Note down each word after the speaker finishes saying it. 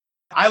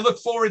I look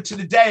forward to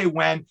the day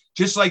when,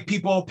 just like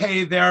people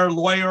pay their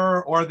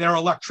lawyer or their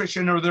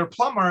electrician or their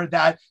plumber,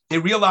 that they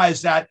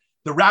realize that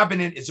the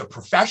rabbinate is a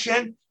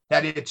profession,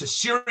 that it's a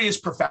serious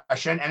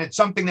profession, and it's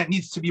something that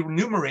needs to be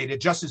remunerated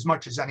just as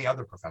much as any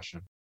other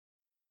profession.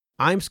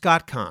 I'm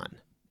Scott Kahn,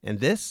 and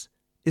this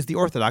is The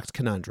Orthodox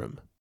Conundrum.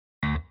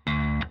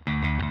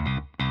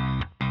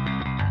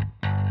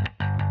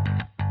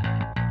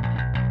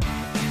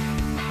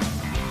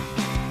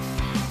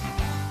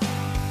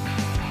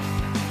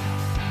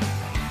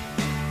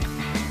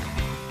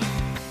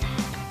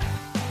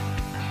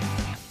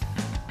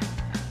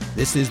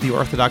 This is The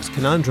Orthodox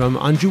Conundrum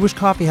on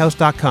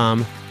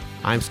JewishCoffeehouse.com.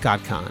 I'm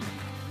Scott Kahn.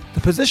 The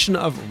position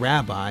of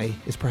rabbi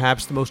is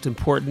perhaps the most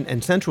important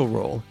and central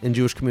role in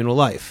Jewish communal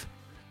life,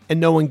 and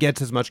no one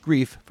gets as much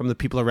grief from the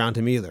people around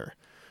him either.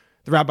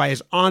 The rabbi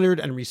is honored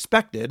and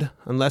respected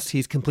unless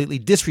he's completely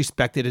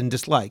disrespected and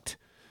disliked.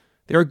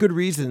 There are good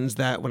reasons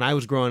that when I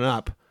was growing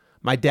up,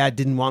 my dad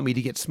didn't want me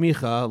to get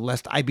smicha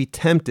lest I be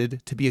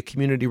tempted to be a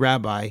community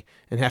rabbi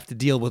and have to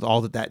deal with all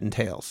that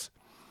entails.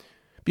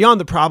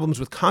 Beyond the problems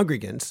with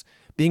congregants,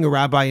 being a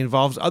rabbi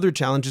involves other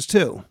challenges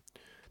too.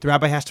 The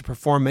rabbi has to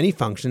perform many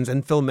functions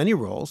and fill many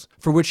roles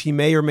for which he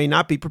may or may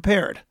not be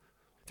prepared.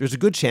 There's a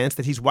good chance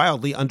that he's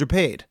wildly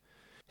underpaid.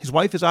 His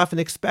wife is often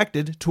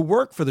expected to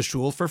work for the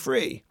shul for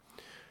free.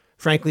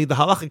 Frankly, the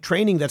halachic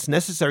training that's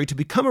necessary to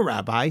become a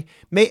rabbi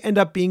may end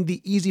up being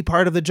the easy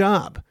part of the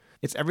job.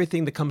 It's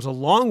everything that comes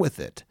along with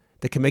it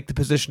that can make the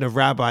position of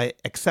rabbi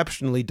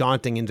exceptionally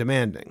daunting and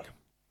demanding.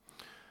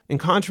 In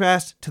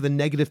contrast to the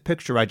negative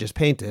picture I just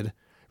painted,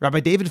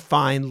 Rabbi David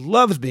Fine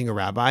loves being a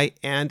rabbi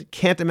and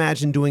can't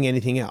imagine doing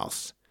anything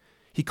else.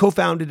 He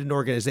co-founded an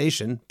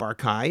organization,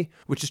 Barkai,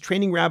 which is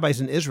training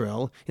rabbis in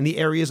Israel in the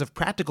areas of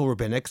practical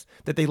rabbinics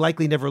that they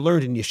likely never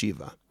learned in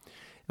yeshiva.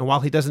 And while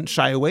he doesn't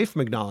shy away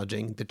from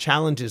acknowledging the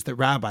challenges that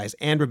rabbis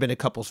and rabbinic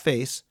couples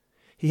face,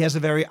 he has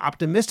a very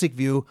optimistic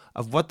view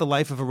of what the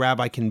life of a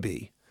rabbi can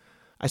be.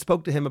 I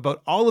spoke to him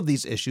about all of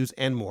these issues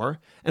and more,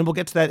 and we'll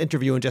get to that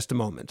interview in just a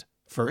moment.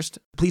 First,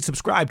 please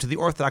subscribe to The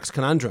Orthodox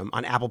Conundrum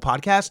on Apple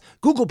Podcasts,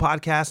 Google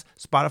Podcasts,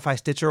 Spotify,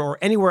 Stitcher, or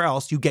anywhere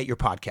else you get your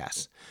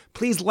podcasts.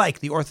 Please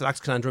like the Orthodox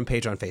Conundrum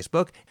page on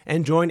Facebook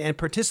and join and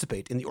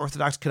participate in the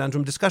Orthodox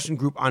Conundrum discussion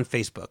group on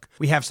Facebook.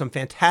 We have some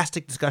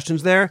fantastic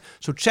discussions there,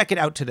 so check it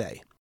out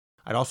today.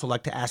 I'd also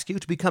like to ask you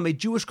to become a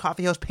Jewish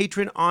Coffeehouse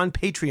patron on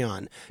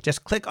Patreon.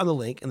 Just click on the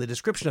link in the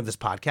description of this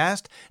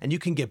podcast, and you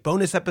can get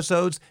bonus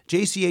episodes,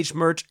 JCH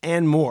merch,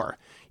 and more.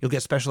 You'll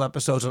get special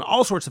episodes on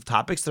all sorts of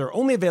topics that are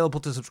only available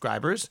to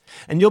subscribers,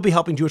 and you'll be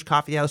helping Jewish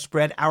Coffeehouse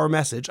spread our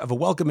message of a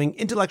welcoming,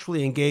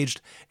 intellectually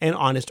engaged, and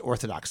honest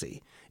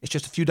orthodoxy. It's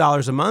just a few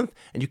dollars a month,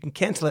 and you can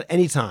cancel at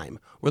any time.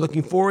 We're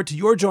looking forward to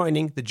your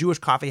joining the Jewish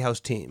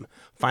Coffeehouse team.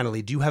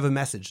 Finally, do you have a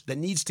message that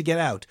needs to get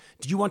out?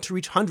 Do you want to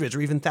reach hundreds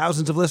or even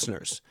thousands of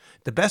listeners?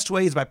 The best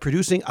way is by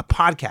producing a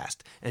podcast,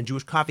 and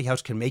Jewish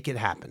Coffeehouse can make it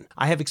happen.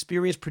 I have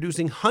experience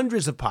producing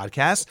hundreds of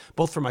podcasts,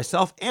 both for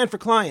myself and for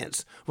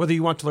clients. Whether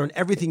you want to learn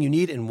everything you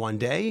need in one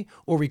day,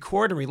 or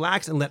record and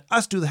relax and let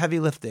us do the heavy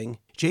lifting,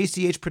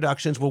 JCH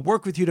Productions will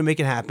work with you to make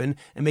it happen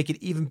and make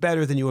it even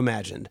better than you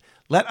imagined.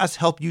 Let us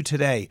help you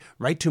today.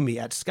 Write to me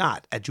at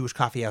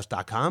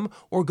scott@jewishcoffeehouse.com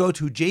or go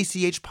to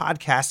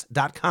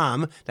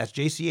jchpodcast.com, that's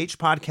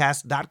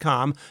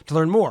jchpodcast.com, to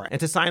learn more and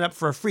to sign up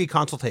for a free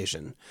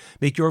consultation.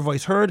 Make your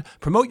voice heard,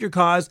 promote your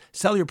cause,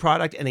 sell your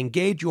product, and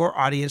engage your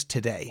audience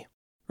today.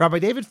 Rabbi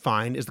David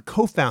Fine is the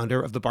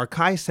co-founder of the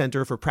Barkai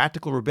Center for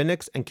Practical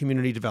Rabbinics and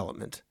Community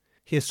Development.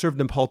 He has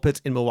served in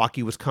pulpits in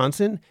Milwaukee,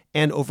 Wisconsin,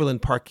 and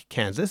Overland Park,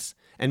 Kansas,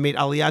 and made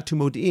Aliyah to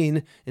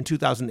Modi'in in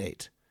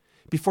 2008.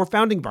 Before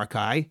founding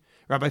Barkai,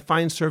 Rabbi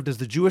Fine served as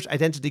the Jewish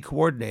Identity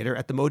Coordinator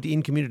at the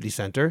Modi'in Community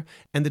Center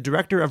and the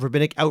Director of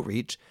Rabbinic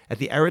Outreach at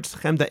the Eretz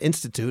Chemda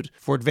Institute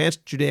for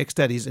Advanced Judaic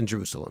Studies in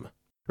Jerusalem.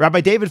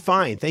 Rabbi David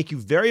Fine, thank you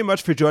very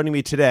much for joining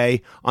me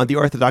today on the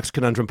Orthodox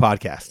Conundrum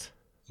podcast.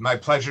 My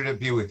pleasure to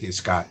be with you,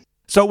 Scott.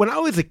 So when I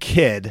was a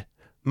kid,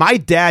 my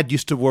dad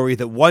used to worry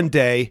that one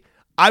day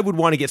I would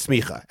want to get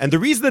smicha. And the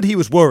reason that he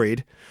was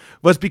worried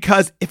was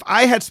because if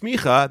I had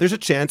smicha, there's a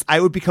chance I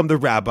would become the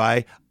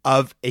rabbi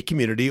of a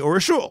community or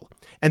a shul.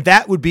 And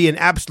that would be an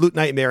absolute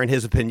nightmare in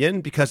his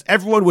opinion because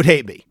everyone would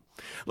hate me.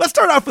 Let's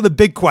start off with a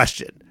big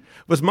question.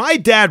 Was my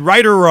dad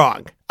right or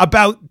wrong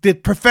about the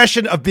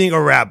profession of being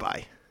a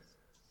rabbi?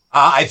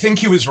 I think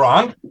he was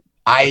wrong.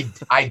 I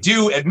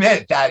do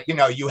admit that,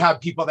 you have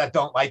people that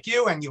don't like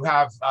you and you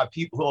have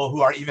people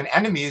who are even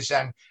enemies.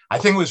 And I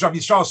think it was Rabbi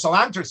Yisrael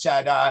Salanter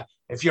said,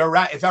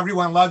 if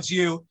everyone loves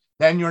you,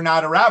 then you're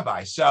not a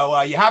rabbi.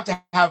 So you have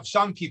to have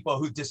some people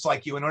who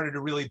dislike you in order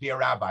to really be a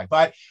rabbi.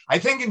 But I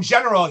think in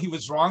general, he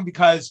was wrong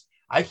because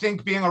I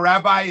think being a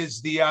rabbi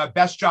is the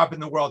best job in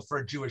the world for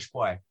a Jewish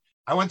boy.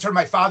 I once heard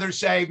my father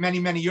say many,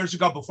 many years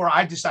ago before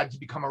I decided to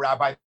become a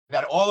rabbi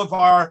that all of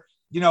our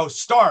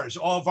stars,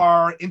 all of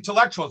our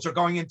intellectuals are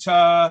going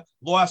into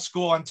law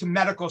school and to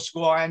medical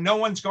school, and no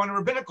one's going to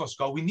rabbinical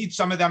school. We need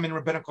some of them in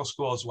rabbinical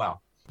school as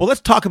well. Well,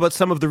 let's talk about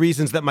some of the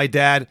reasons that my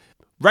dad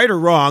right or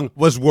wrong,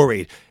 was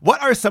worried.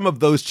 What are some of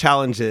those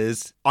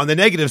challenges on the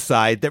negative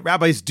side that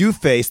rabbis do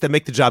face that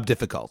make the job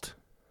difficult?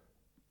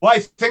 Well, I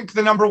think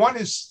the number one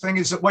thing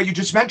is what you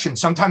just mentioned.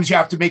 Sometimes you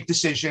have to make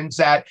decisions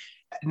that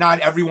not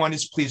everyone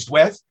is pleased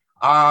with.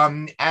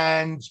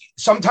 And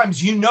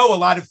sometimes a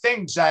lot of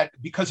things that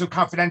because of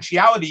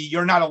confidentiality,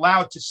 you're not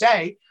allowed to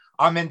say.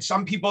 And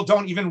some people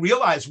don't even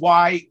realize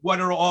what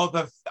are all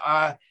the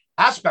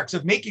aspects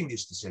of making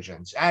these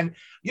decisions. And,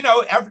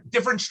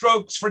 different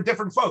strokes for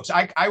different folks.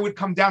 I would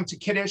come down to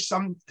Kiddush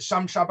some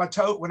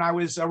Shabbatot when I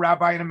was a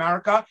rabbi in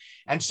America,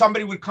 and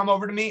somebody would come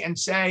over to me and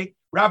say,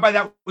 Rabbi,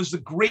 that was the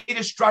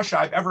greatest drasha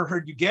I've ever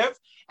heard you give.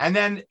 And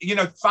then,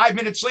 5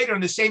 minutes later in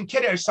the same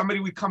Kiddush,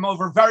 somebody would come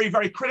over very,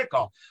 very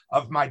critical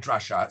of my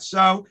drasha.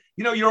 So,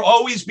 you're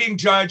always being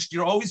judged.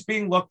 You're always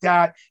being looked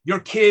at. Your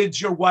kids,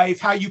 your wife,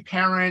 how you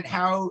parent,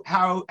 how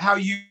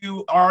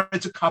you are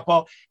as a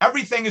couple.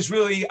 Everything is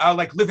really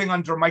like living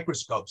under a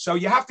microscope. So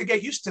you have to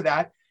get used to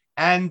that.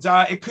 And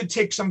it could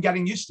take some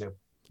getting used to.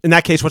 In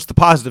that case, what's the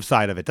positive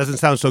side of it? Doesn't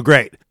sound so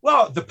great.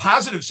 Well, the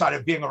positive side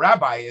of being a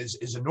rabbi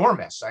is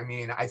enormous. I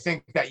mean, I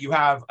think that you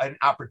have an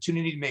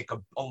opportunity to make a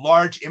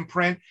large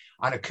imprint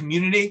on a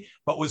community.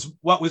 But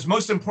what was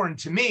most important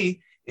to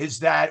me is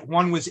that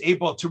one was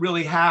able to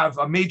really have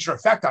a major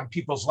effect on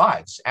people's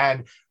lives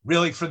and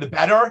really for the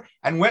better.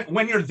 And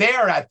when you're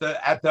there at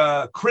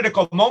the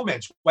critical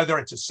moments, whether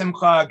it's a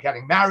simcha,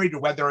 getting married, or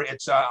whether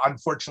it's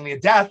unfortunately a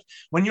death,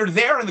 when you're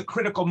there in the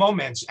critical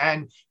moments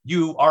and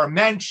you are a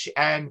mensch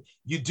and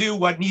you do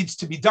what needs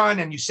to be done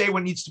and you say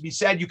what needs to be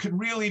said, you can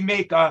really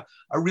make a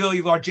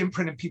really large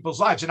imprint in people's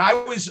lives. And I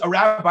was a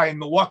rabbi in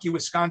Milwaukee,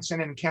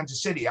 Wisconsin, and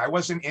Kansas City. I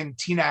wasn't in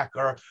Teaneck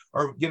or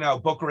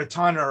Boca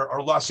Raton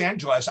or Los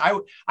Angeles.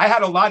 I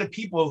had a lot of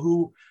people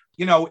who,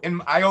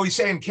 I always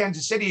say in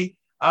Kansas City,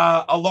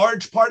 a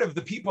large part of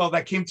the people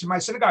that came to my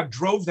synagogue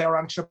drove there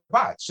on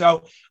Shabbat.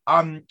 So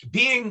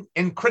being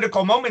in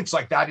critical moments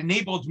like that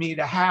enabled me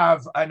to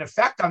have an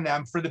effect on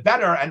them for the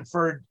better and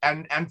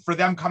for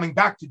them coming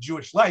back to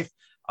Jewish life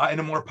in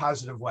a more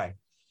positive way.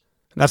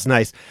 That's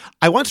nice.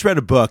 I once read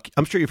a book,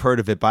 I'm sure you've heard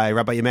of it, by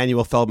Rabbi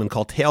Emanuel Feldman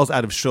called Tales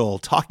Out of Shul,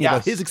 talking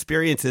about his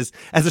experiences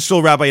as a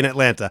Shul rabbi in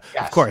Atlanta,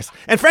 of course.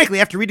 And frankly,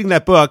 after reading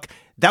that book,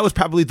 that was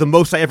probably the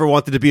most I ever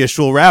wanted to be a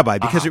Shul rabbi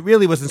because it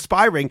really was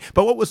inspiring.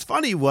 But what was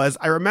funny was,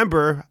 I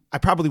remember, I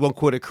probably won't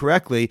quote it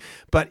correctly,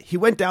 but he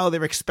went down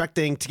there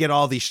expecting to get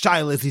all these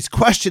shilas, these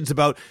questions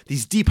about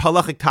these deep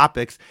halachic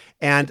topics.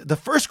 And the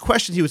first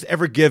question he was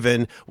ever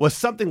given was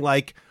something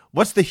like,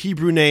 what's the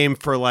Hebrew name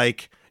for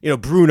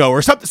Bruno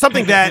or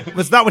something that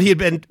was not what he had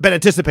been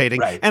anticipating.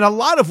 Right. And a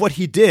lot of what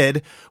he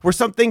did were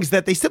some things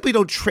that they simply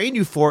don't train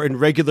you for in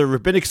regular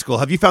rabbinic school.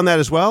 Have you found that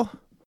as well?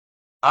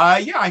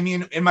 Yeah, I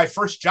mean, in my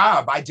first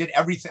job, I did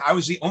everything. I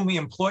was the only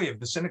employee of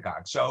the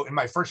synagogue. So in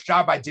my first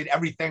job, I did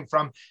everything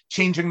from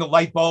changing the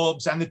light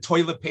bulbs and the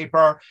toilet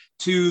paper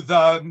to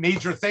the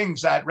major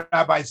things that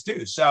rabbis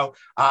do. So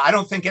I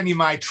don't think any of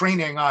my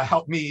training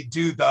helped me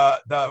do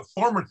the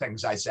former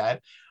things I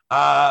said.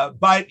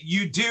 But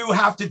you do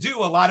have to do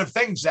a lot of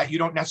things that you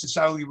don't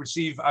necessarily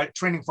receive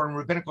training for in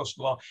rabbinical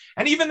school.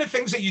 And even the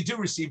things that you do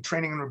receive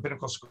training in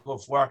rabbinical school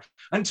for,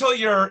 until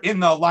you're in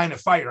the line of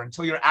fire,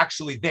 until you're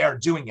actually there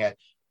doing it,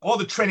 all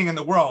the training in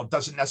the world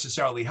doesn't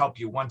necessarily help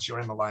you once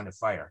you're in the line of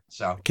fire.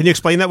 So, can you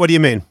explain that? What do you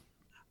mean?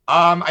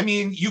 I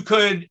mean, you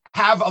could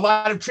have a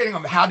lot of training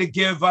on how to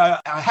give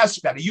a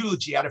hesped, a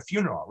eulogy at a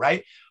funeral,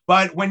 right?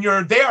 But when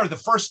you're there the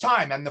first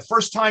time, and the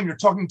first time you're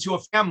talking to a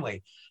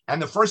family,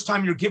 and the first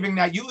time you're giving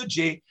that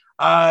eulogy,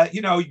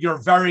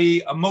 you're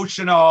very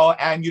emotional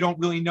and you don't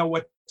really know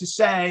what to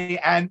say.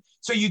 And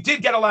so you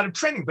did get a lot of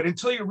training, but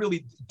until you're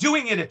really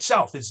doing it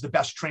itself is the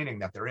best training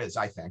that there is,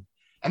 I think.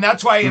 And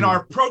that's why in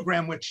our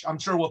program, which I'm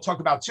sure we'll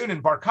talk about soon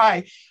in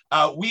Barkai,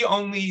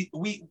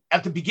 we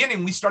at the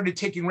beginning, we started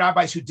taking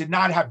rabbis who did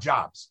not have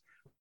jobs,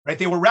 right?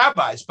 They were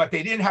rabbis, but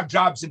they didn't have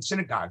jobs in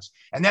synagogues.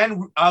 And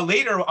then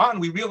later on,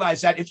 we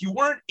realized that if you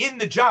weren't in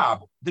the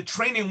job, the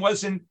training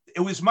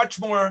it was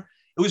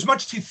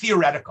much too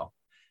theoretical.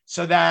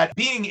 So that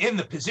being in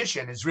the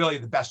position is really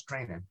the best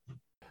training.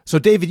 So,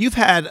 David, you've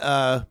had,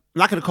 I'm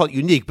not going to call it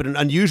unique, but an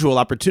unusual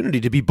opportunity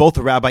to be both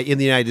a rabbi in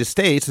the United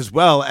States as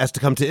well as to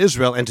come to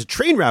Israel and to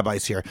train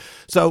rabbis here.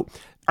 So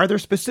are there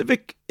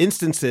specific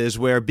instances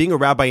where being a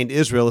rabbi in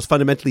Israel is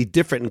fundamentally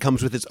different and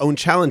comes with its own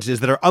challenges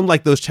that are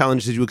unlike those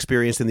challenges you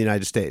experienced in the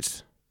United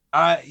States?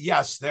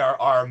 Yes, there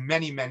are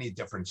many, many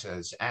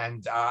differences.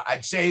 And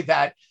I'd say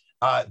that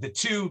the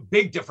two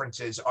big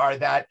differences are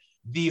that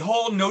the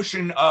whole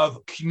notion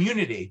of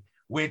community,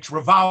 which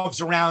revolves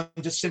around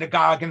the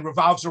synagogue and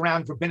revolves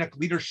around rabbinic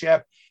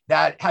leadership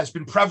that has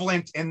been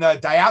prevalent in the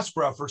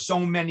diaspora for so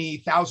many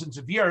thousands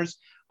of years,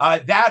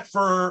 that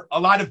for a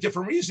lot of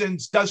different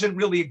reasons doesn't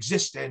really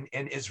exist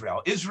in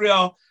Israel.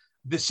 Israel,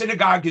 the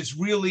synagogue is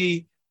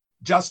really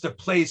just a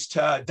place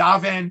to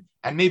daven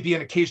and maybe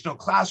an occasional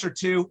class or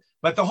two.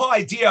 But the whole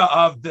idea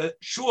of the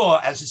shul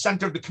as the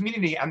center of the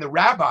community and the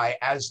rabbi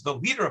as the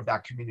leader of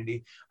that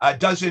community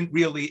doesn't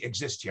really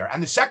exist here.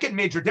 And the second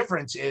major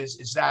difference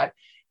is that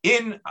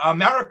in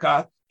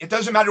America, it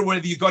doesn't matter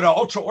whether you go to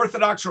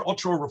ultra-Orthodox or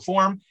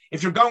ultra-Reform.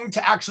 If you're going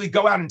to actually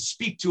go out and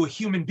speak to a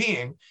human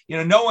being,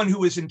 no one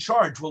who is in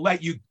charge will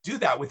let you do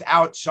that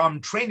without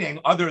some training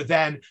other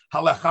than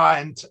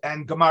halacha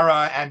and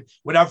Gemara and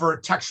whatever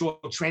textual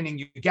training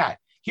you get.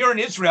 Here in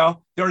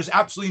Israel, there is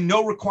absolutely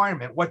no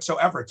requirement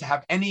whatsoever to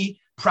have any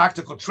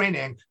practical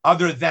training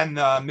other than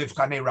the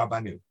Mivchanei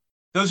Rabbanut.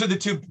 Those are the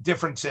two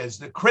differences,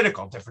 the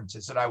critical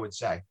differences that I would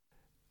say.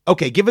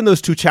 Okay, given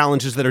those two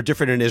challenges that are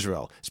different in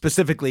Israel,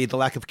 specifically the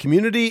lack of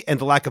community and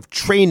the lack of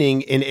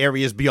training in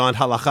areas beyond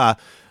halacha,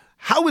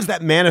 how is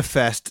that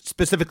manifest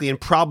specifically in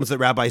problems that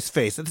rabbis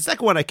face? And the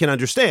second one I can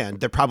understand.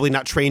 They're probably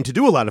not trained to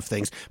do a lot of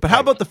things. But how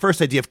about the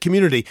first idea of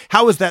community?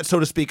 How is that, so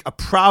to speak, a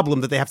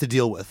problem that they have to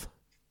deal with?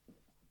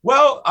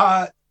 Well,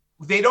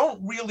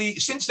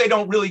 since they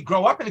don't really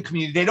grow up in a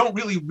community, they don't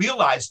really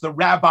realize the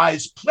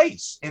rabbi's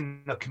place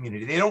in the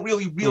community. They don't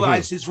really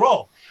realize his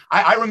role.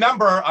 I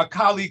remember a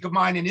colleague of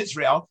mine in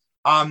Israel,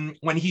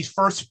 when he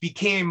first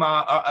became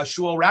a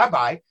shul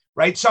rabbi,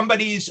 right?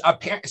 Somebody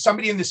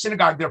in the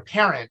synagogue, their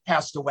parent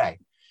passed away.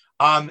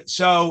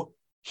 So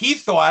he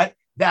thought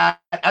that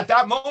at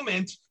that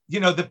moment,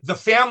 the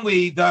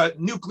family,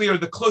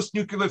 the close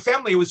nuclear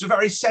family was a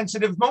very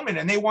sensitive moment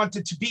and they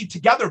wanted to be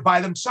together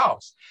by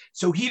themselves.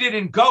 So he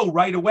didn't go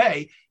right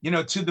away,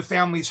 to the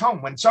family's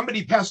home. When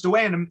somebody passed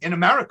away in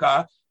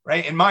America,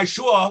 right, in my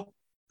shul,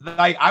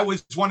 I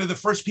was one of the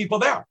first people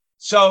there.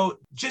 So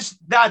just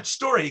that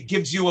story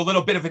gives you a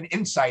little bit of an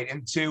insight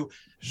into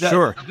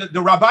the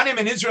Rabbanim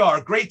in Israel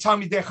are great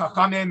Talmidei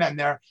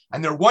Chachamim,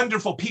 and they're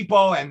wonderful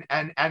people and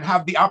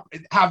have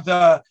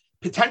the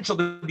potential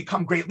to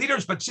become great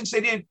leaders, but since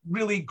they didn't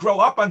really grow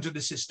up under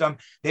the system,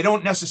 they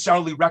don't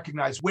necessarily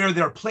recognize where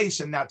their place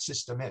in that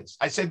system is.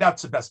 I say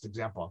that's the best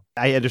example.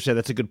 I understand.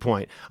 That's a good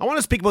point. I want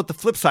to speak about the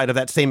flip side of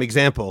that same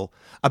example,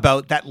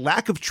 about that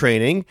lack of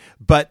training,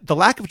 but the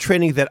lack of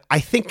training that I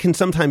think can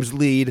sometimes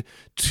lead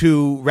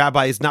to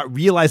rabbis not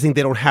realizing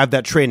they don't have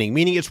that training.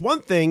 Meaning it's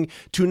one thing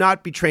to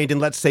not be trained in,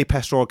 let's say,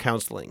 pastoral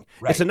counseling.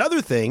 Right. It's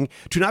another thing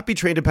to not be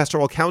trained in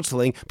pastoral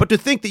counseling, but to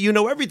think that you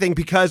know everything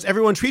because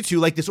everyone treats you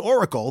like this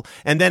oracle.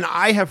 And then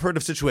I have heard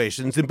of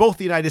situations in both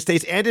the United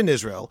States and in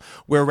Israel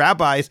where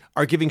rabbis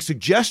are giving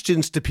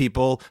suggestions to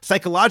people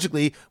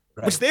psychologically,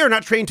 which they are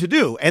not trained to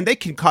do, and they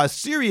can cause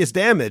serious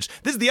damage.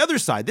 This is the other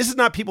side. This is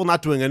not people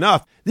not doing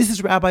enough. This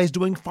is rabbis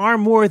doing far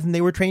more than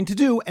they were trained to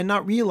do and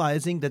not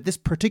realizing that this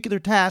particular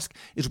task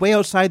is way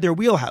outside their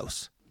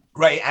wheelhouse.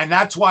 Right, and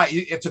that's why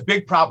it's a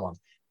big problem.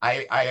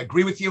 I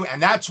agree with you,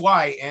 and that's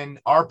why in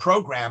our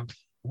program,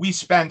 we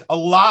spend a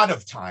lot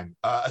of time,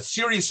 a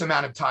serious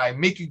amount of time,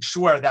 making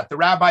sure that the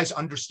rabbis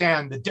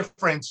understand the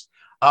difference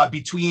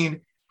between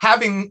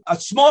having a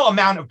small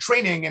amount of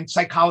training in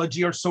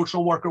psychology or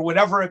social work or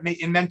whatever it may,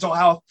 in mental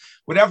health,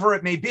 whatever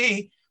it may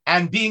be,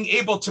 and being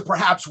able to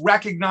perhaps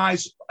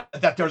recognize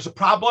that there's a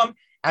problem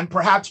and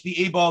perhaps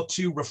be able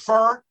to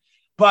refer.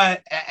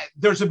 But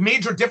there's a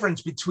major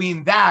difference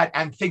between that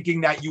and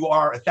thinking that you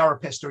are a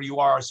therapist or you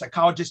are a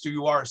psychologist or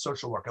you are a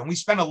social worker. And we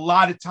spend a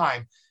lot of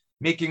time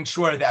making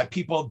sure that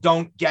people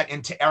don't get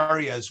into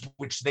areas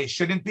which they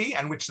shouldn't be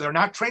and which they're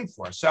not trained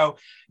for. So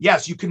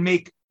yes, you can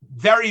make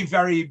very,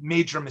 very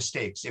major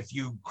mistakes if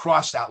you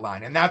cross that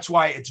line. And that's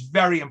why it's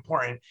very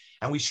important.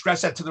 And we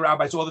stress that to the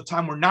rabbis all the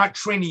time. We're not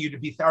training you to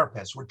be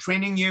therapists. We're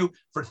training you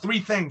for three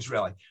things,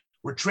 really.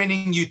 We're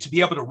training you to be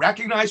able to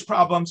recognize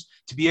problems,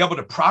 to be able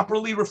to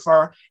properly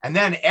refer, and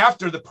then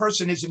after the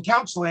person is in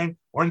counseling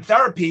or in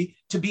therapy,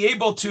 to be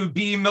able to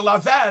be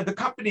milaveh, the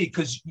company,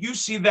 because you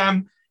see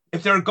them.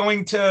 If they're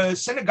going to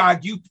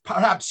synagogue, you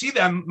perhaps see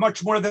them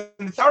much more than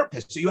the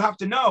therapist. So you have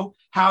to know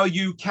how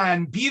you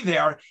can be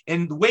there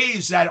in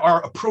ways that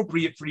are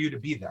appropriate for you to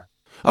be there.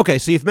 Okay,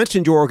 so you've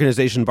mentioned your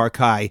organization,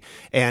 Barkai,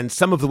 and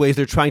some of the ways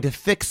they're trying to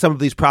fix some of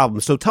these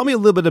problems. So tell me a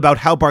little bit about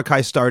how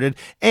Barkai started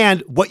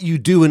and what you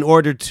do in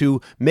order to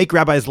make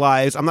rabbis'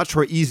 lives, I'm not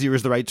sure easier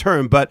is the right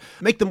term, but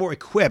make them more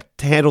equipped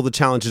to handle the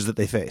challenges that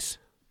they face.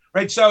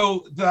 Right.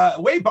 So the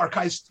way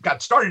Barkai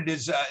got started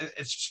is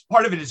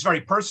part of it is very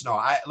personal.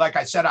 Like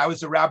I said, I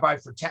was a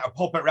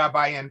pulpit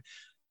rabbi in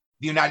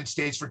the United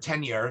States for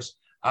 10 years.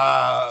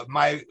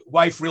 My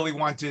wife really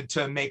wanted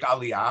to make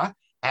Aliyah,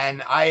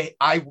 and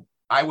I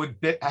would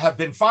have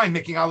been fine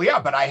making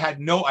Aliyah, but I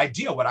had no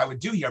idea what I would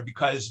do here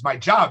because my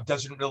job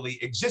doesn't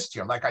really exist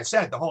here. Like I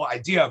said, the whole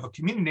idea of a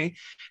community,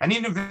 and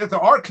even if there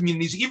are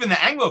communities, even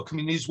the Anglo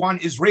communities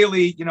want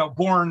Israeli,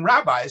 born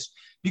rabbis,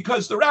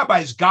 because the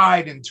rabbis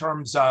guide in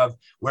terms of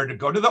where to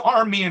go to the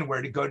army and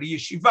where to go to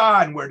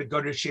yeshiva and where to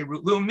go to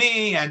Sheirut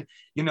Leumi, and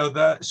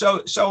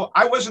so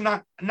I was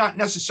not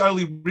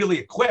necessarily really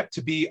equipped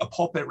to be a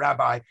pulpit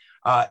rabbi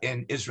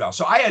in Israel.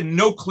 So I had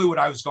no clue what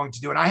I was going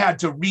to do, and I had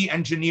to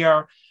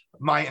re-engineer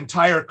my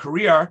entire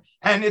career.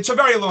 And it's a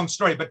very long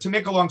story, but to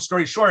make a long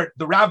story short,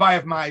 the rabbi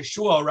of my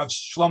shul, Rav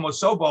Shlomo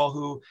Sobol,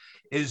 who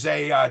is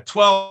a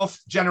 12th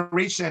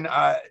generation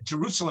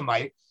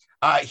Jerusalemite,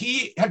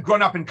 he had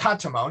grown up in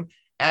Katamon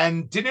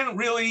and didn't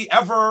really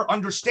ever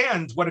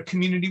understand what a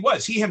community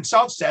was. He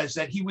himself says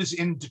that he was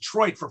in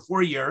Detroit for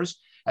 4 years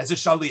as a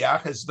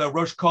shaliach, as the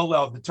Rosh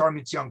Kollel of the Torah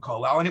Mitzion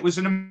Kollel. And it was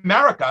in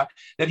America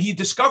that he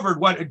discovered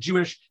what a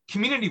Jewish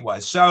community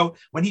was. So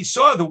when he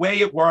saw the way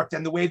it worked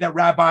and the way that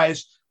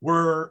rabbis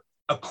were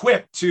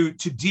equipped to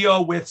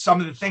deal with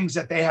some of the things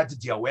that they had to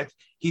deal with,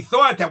 he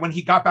thought that when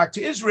he got back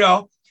to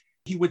Israel,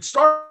 he would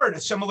start a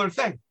similar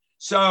thing.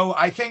 So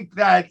I think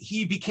that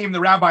he became the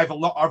rabbi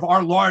of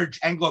our large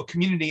Anglo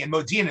community in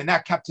Modi'in, and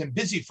that kept him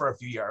busy for a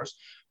few years.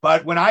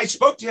 But when I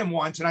spoke to him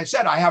once and I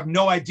said, I have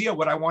no idea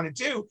what I want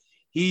to do,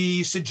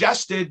 he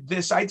suggested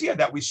this idea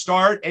that we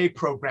start a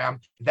program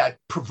that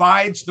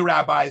provides the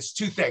rabbis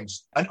two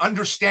things: an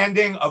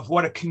understanding of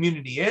what a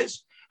community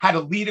is, how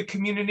to lead a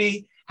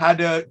community, how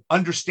to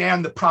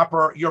understand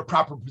your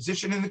proper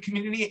position in the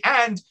community,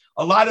 and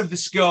a lot of the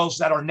skills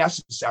that are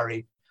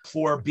necessary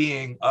for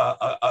being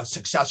a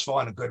successful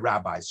and a good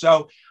rabbi.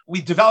 So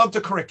we developed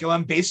a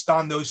curriculum based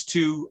on those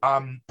two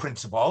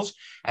principles.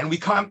 And we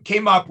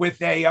came up with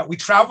we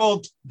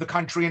traveled the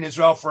country in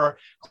Israel for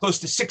close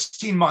to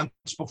 16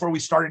 months before we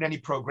started any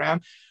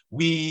program.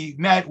 We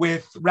met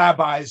with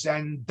rabbis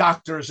and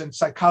doctors and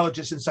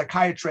psychologists and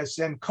psychiatrists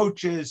and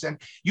coaches, and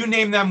you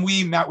name them,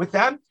 we met with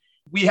them.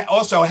 We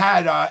also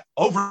had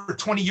over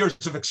 20 years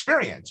of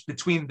experience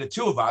between the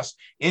two of us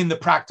in the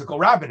practical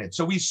rabbinate.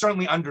 So we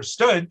certainly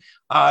understood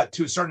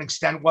to a certain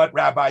extent what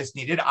rabbis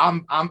needed.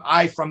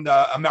 I from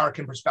the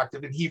American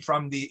perspective and he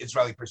from the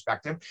Israeli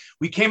perspective.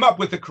 We came up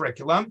with a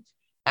curriculum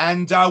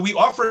and we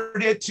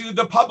offered it to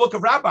the public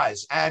of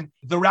rabbis. And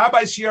the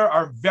rabbis here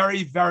are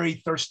very, very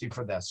thirsty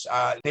for this.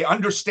 They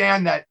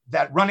understand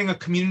that running a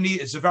community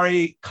is a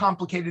very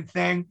complicated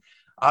thing.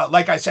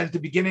 Like I said at the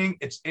beginning,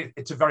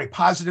 it's a very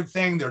positive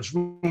thing. There's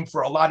room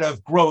for a lot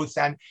of growth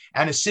and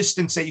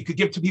assistance that you could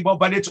give to people,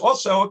 but it's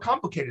also a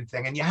complicated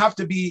thing. And you have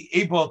to be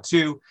able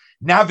to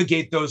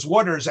navigate those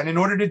waters. And in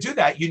order to do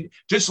that, you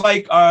just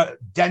like a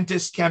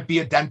dentist can't be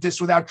a dentist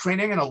without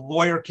training and a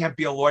lawyer can't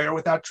be a lawyer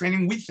without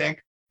training, we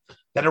think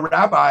that a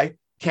rabbi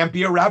can't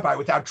be a rabbi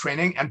without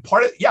training. And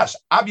yes,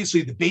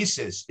 obviously the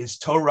basis is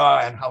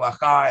Torah and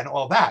halakha and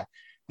all that.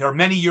 There are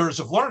many years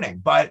of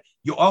learning, but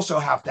you also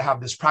have to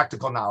have this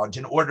practical knowledge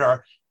in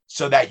order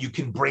so that you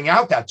can bring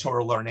out that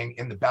Torah learning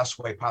in the best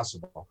way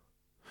possible.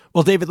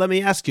 Well, David, let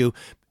me ask you,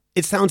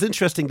 it sounds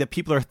interesting that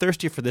people are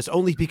thirsty for this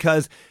only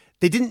because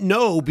they didn't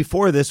know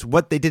before this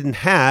what they didn't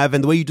have,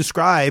 and the way you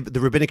describe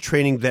the rabbinic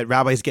training that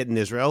rabbis get in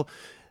Israel,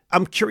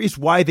 I'm curious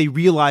why they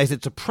realize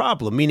it's a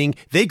problem, meaning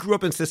they grew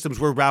up in systems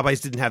where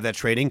rabbis didn't have that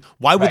training.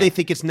 Why would they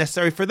think it's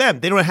necessary for them?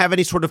 They don't have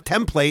any sort of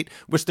template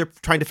which they're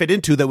trying to fit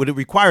into that would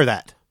require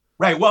that.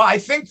 Right. Well, I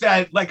think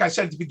that, like I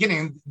said at the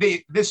beginning,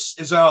 this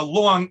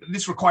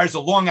requires a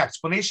long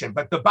explanation.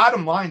 But the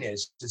bottom line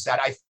is that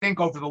I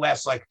think over the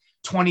last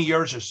 20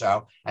 years or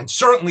so, and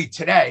certainly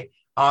today,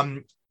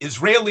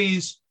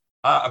 Israelis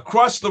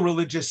across the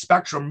religious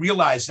spectrum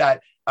realize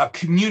that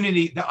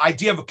the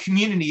idea of a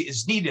community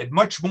is needed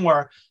much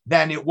more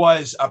than it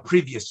was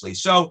previously.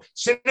 So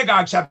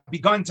synagogues have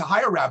begun to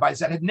hire rabbis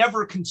that had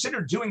never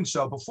considered doing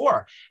so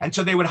before. And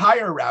so they would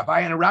hire a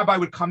rabbi, and a rabbi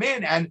would come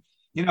in and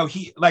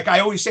he, like I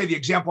always say, the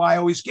example I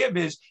always give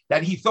is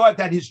that he thought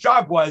that his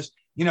job was,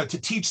 to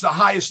teach the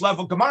highest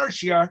level Gemara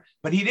shiur,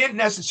 but he didn't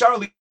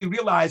necessarily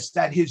realize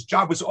that his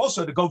job was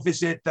also to go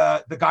visit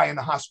the guy in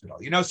the hospital,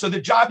 so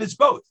the job is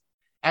both.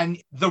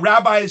 And the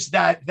rabbis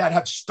that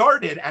have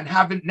started and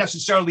haven't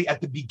necessarily at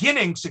the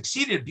beginning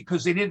succeeded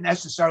because they didn't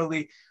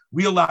necessarily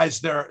realize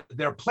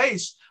their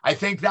place, I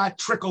think that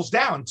trickles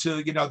down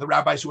to, the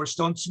rabbis who are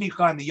still in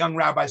smicha and the young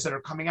rabbis that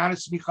are coming out of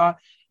smicha.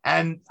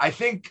 And I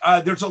think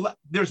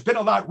there's been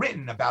a lot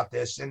written about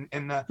this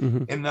in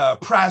the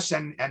press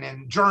and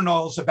in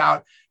journals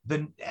about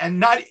and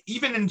not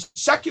even in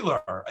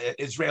secular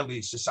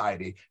Israeli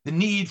society, the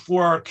need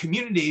for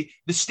community.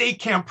 The state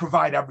can't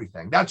provide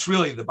everything. That's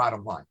really the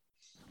bottom line.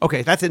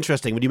 Okay, that's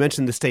interesting. When you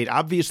mentioned the state,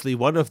 obviously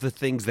one of the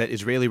things that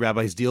Israeli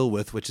rabbis deal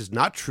with, which is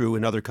not true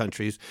in other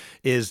countries,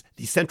 is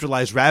the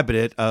centralized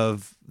rabbinate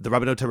of the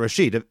Rabbinot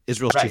HaRashit,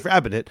 Israel's chief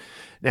rabbinate.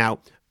 Now,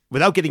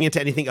 without getting into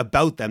anything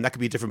about them, that could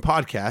be a different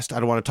podcast. I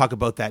don't want to talk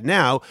about that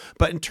now.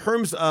 But in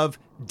terms of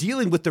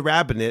dealing with the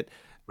rabbinate,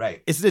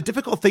 is it a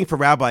difficult thing for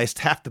rabbis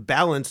to have to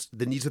balance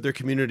the needs of their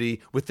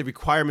community with the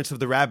requirements of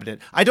the rabbinate?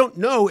 I don't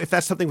know if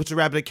that's something which the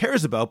rabbinate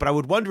cares about, but I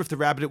would wonder if the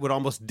rabbinate would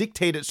almost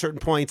dictate at certain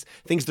points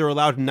things they're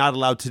allowed and not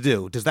allowed to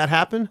do. Does that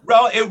happen?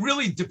 Well, it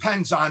really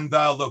depends on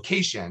the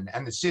location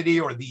and the city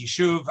or the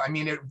yishuv. I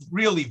mean, it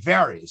really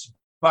varies.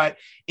 But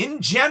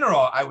in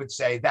general, I would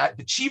say that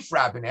the chief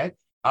rabbinate,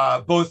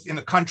 both in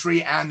the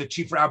country and the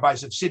chief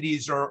rabbis of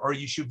cities or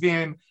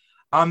yeshuvim,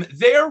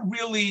 they're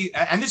really,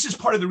 and this is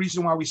part of the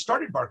reason why we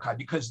started Barkai,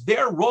 because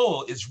their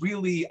role is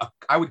really,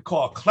 I would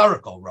call a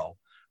clerical role,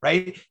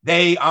 right?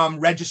 They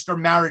register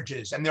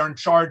marriages and they're in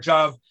charge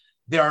of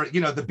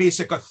the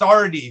basic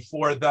authority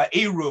for the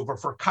Eruv or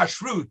for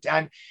Kashrut.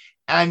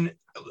 And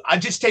I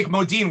just take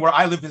Modi'in, where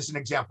I live, as an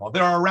example.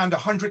 There are around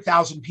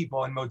 100,000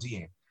 people in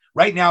Modi'in.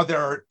 Right now, there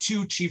are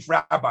 2 chief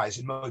rabbis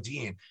in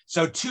Modi'in.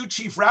 So 2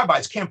 chief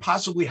rabbis can't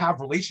possibly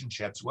have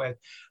relationships with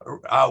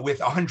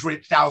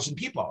 100,000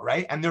 people,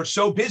 right? And they're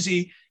so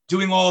busy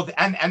doing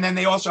and then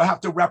they also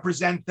have to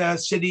represent the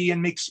city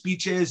and make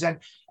speeches. And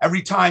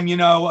every time,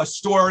 a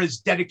store is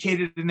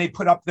dedicated and they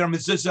put up their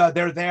mezuzah,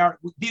 they're there.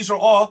 These are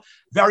all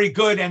very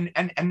good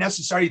and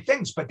necessary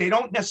things, but they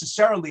don't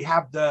necessarily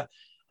have the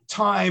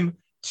time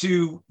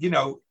to,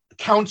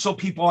 counsel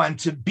people and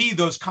to be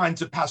those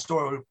kinds of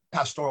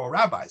pastoral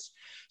rabbis.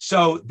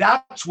 So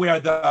that's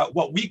where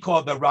what we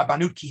call the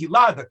Rabbanut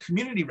Kihila, the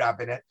community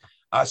rabbinate,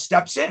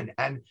 steps in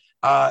and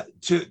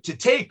to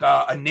take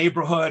a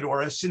neighborhood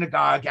or a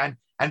synagogue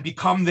and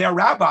become their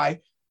rabbi,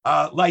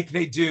 like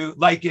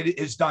it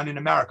is done in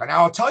America.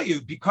 Now, I'll tell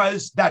you,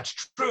 because that's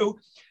true,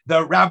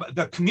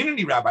 the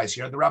community rabbis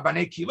here, the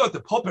Rabbanei Kihilot,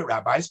 the pulpit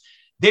rabbis,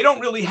 they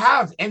don't really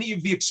have any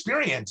of the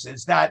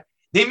experiences that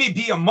they may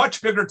be a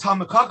much bigger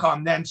Talmud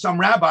Chacham than some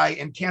rabbi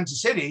in Kansas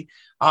City.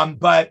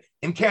 But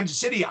in Kansas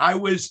City, I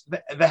was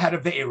the head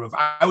of the Eruv.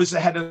 I was the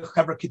head of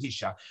Chevra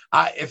Kadisha.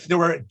 If there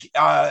were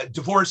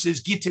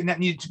divorces, Gittin that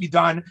needed to be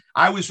done,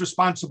 I was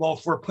responsible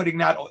for putting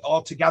that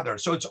all together.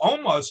 So it's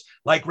almost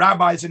like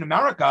rabbis in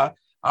America,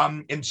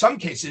 in some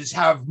cases,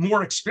 have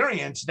more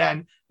experience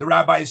than the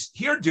rabbis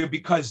here do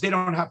because they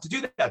don't have to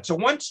do that. So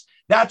once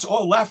that's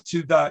all left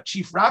to the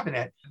chief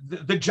rabbinate,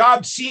 the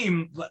jobs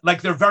seem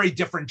like they're very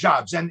different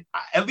jobs. And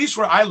at least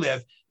where I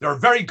live, there are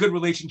very good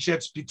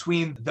relationships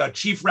between the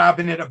chief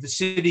rabbinate of the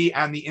city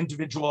and the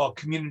individual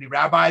community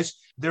rabbis.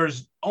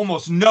 There's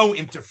almost no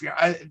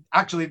interference.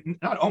 Actually,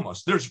 not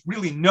almost. There's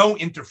really no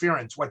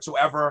interference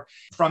whatsoever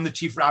from the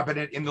chief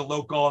rabbinate in the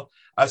local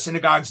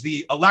synagogues.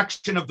 The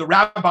election of the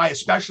rabbi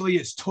especially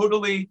is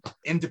totally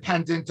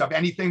independent of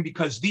anything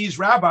because these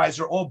rabbis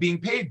are all being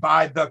paid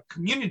by the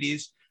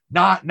communities,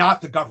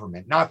 not the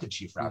government, not the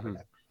chief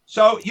rabbinate.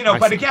 Mm-hmm. So,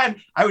 but again,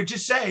 I would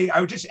just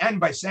end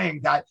by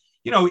saying that,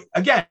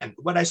 again,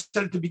 what I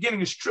said at the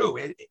beginning is true.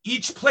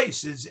 Each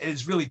place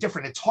is really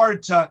different. It's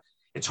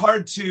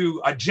hard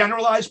to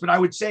generalize, but I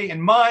would say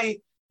in my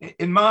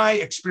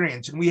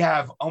experience, and we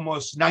have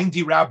almost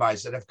 90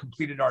 rabbis that have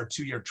completed our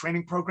 2-year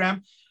training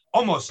program,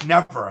 almost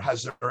never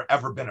has there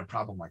ever been a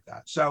problem like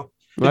that. So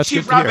the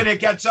chief rabbinate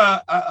gets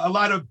a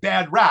lot of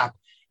bad rap.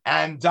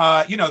 And,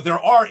 there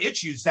are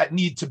issues that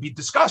need to be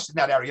discussed in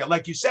that area.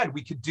 Like you said,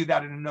 we could do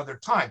that in another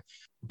time.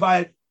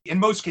 But in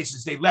most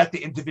cases, they let the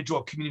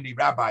individual community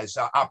rabbis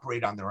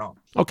operate on their own.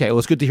 Okay, well,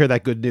 it's good to hear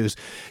that good news.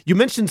 You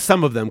mentioned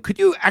some of them. Could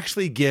you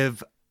actually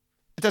give,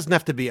 it doesn't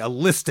have to be a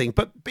listing,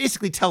 but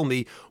basically tell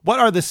me, what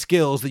are the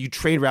skills that you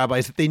train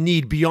rabbis that they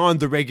need beyond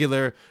the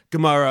regular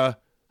Gemara,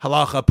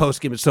 Halacha,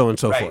 Poskim, and so on and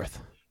so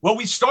forth? Well,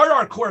 we start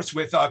our course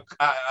with a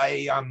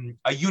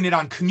unit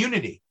on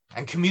community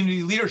and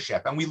community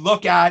leadership. And we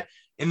look at,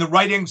 in the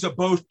writings of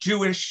both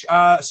Jewish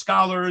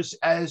scholars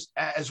as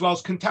well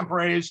as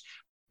contemporaries,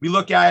 we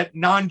look at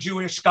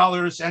non-Jewish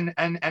scholars and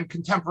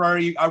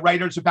contemporary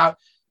writers about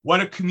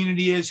what a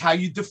community is, how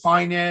you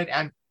define it,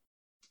 and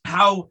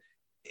how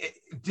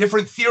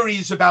different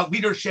theories about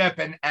leadership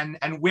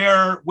and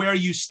where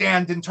you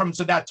stand in terms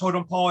of that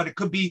totem pole. And it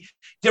could be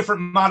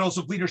different models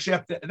of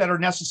leadership that are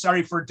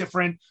necessary for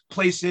different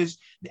places.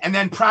 And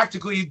then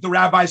practically the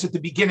rabbis at the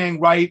beginning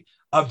write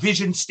a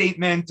vision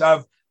statement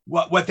of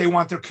what they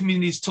want their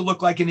communities to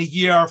look like in a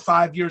year,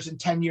 5 years, and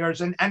 10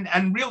 years.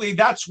 And really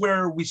that's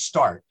where we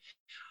start.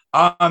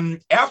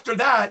 After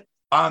that,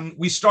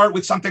 we start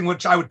with something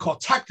which I would call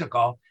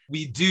technical.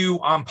 We do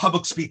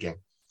public speaking.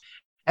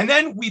 And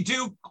then we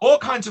do all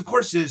kinds of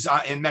courses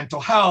in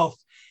mental health,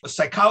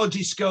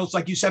 psychology skills,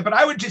 like you said. But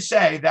I would just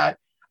say that,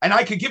 and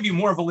I could give you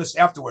more of a list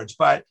afterwards,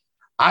 but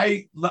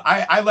I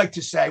like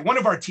to say one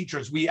of our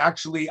teachers, we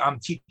actually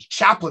teach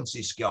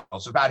chaplaincy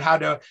skills about how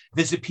to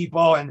visit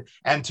people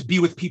and to be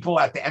with people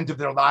at the end of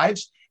their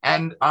lives.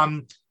 And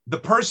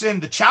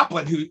the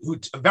chaplain who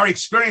a very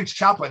experienced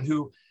chaplain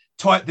who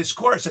taught this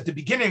course at the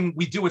beginning,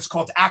 we do what's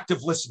called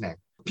active listening.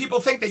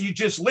 People think that you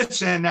just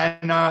listen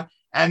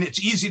and it's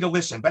easy to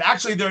listen, but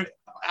actually they're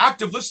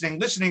active listening.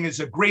 Listening is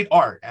a great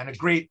art and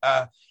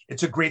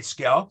it's a great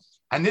skill.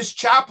 And this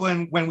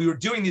chaplain, when we were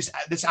doing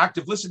this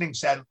active listening,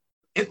 said,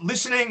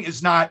 listening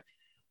is not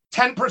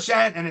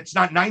 10% and it's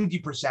not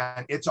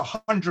 90%. It's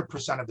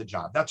 100% of the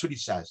job. That's what he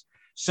says.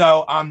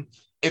 So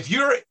if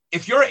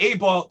you're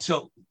able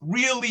to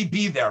really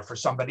be there for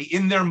somebody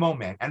in their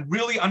moment and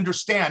really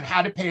understand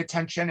how to pay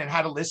attention and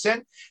how to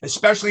listen,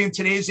 especially in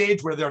today's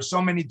age where there are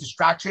so many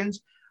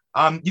distractions,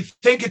 you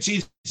think it's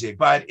easy,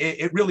 but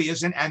it really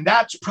isn't. And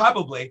that's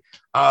probably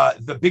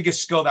the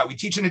biggest skill that we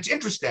teach. And it's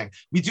interesting.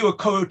 We do a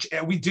course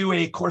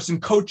in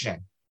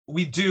coaching.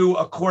 We do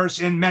a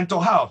course in mental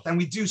health, and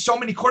we do so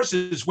many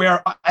courses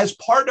where as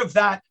part of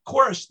that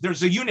course,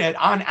 there's a unit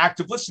on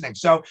active listening.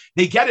 So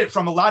they get it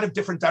from a lot of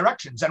different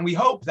directions. And we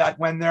hope that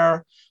when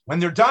they're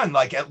done,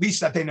 like at least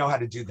that they know how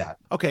to do that.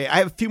 Okay. I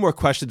have a few more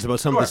questions about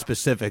some of the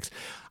specifics.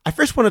 I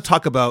first want to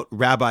talk about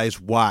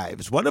rabbis'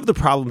 wives. One of the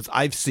problems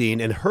I've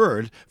seen and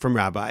heard from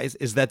rabbis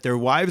is that their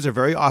wives are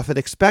very often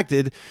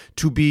expected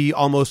to be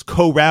almost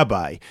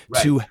co-rabbi,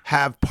 to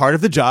have part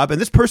of the job.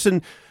 And this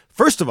person,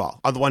 first of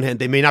all, on the one hand,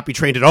 they may not be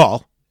trained at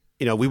all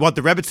we want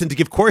the Rebbitzin to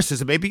give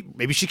courses, and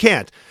maybe she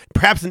can't.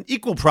 Perhaps an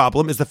equal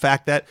problem is the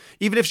fact that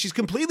even if she's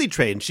completely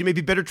trained, she may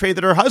be better trained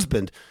than her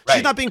husband. Right.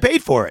 She's not being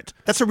paid for it.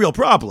 That's a real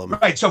problem.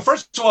 Right. So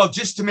first of all,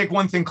 just to make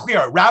one thing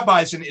clear,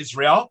 rabbis in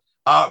Israel,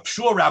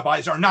 shul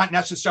rabbis, are not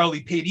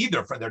necessarily paid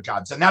either for their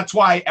jobs. And that's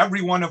why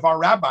every one of our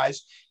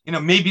rabbis,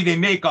 maybe they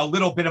make a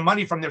little bit of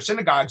money from their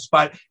synagogues,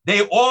 but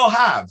they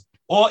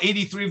all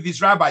 83 of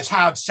these rabbis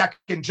have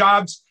second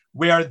jobs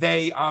where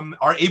they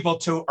are able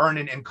to earn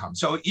an income.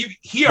 So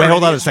here... Wait,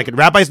 hold on a second.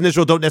 Rabbis in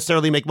Israel don't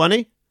necessarily make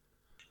money?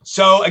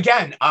 So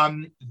again,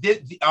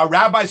 our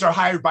rabbis are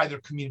hired by their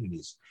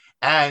communities.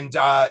 And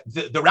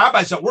the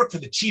rabbis that work for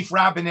the chief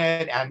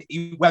rabbinate, and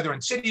whether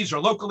in cities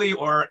or locally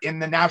or in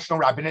the national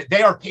rabbinate,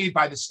 they are paid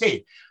by the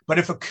state. But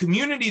if a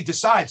community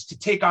decides to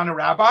take on a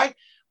rabbi,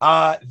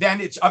 then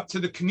it's up to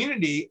the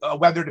community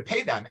whether to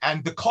pay them.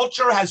 And the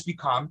culture has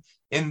become,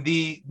 in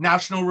the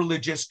national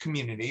religious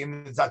community,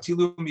 in the Dati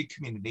Leumi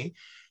community,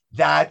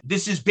 that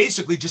this is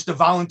basically just a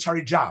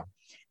voluntary job.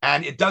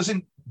 And it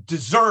doesn't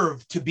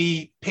deserve to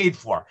be paid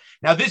for.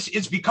 Now, this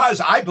is because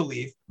I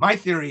believe, my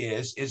theory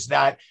is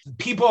that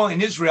people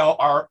in Israel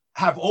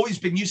have always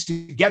been used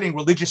to getting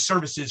religious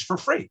services for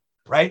free,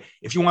 right?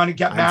 If you want to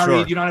get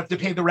married, you don't have to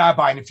pay the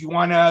rabbi. And if you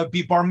want to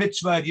be bar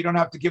mitzvah, you don't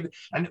have to give it.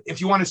 And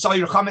if you want to sell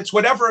your chametz,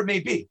 whatever it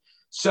may be.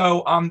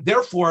 So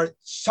therefore,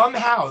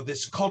 somehow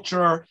this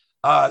culture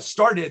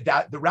started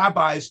that the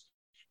rabbis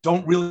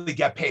don't really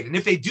get paid. And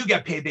if they do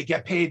get paid, they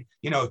get paid,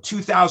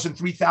 2,000,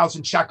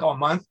 3,000 shekel a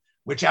month,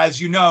 which, as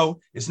you know,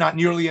 is not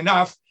nearly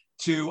enough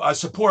to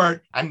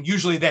support. And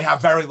usually they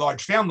have very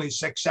large families,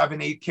 6,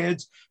 7, 8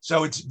 kids.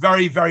 So it's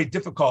very, very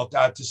difficult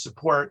to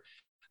support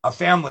a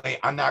family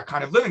on that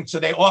kind of living.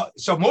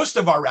 So most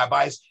of our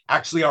rabbis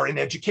actually are in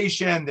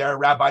education. They're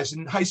rabbis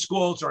in high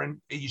schools or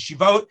in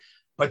yeshivot.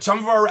 But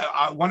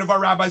one of our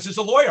rabbis is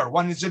a lawyer.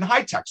 One is in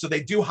high tech. So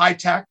they do high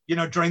tech,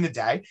 during the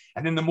day,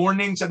 and in the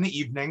mornings and the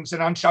evenings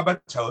and on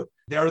Shabbatot,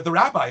 they're the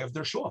rabbi of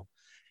their shul.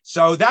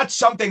 So that's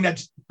something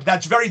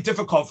that's very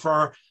difficult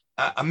for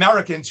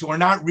Americans who are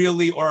not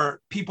really,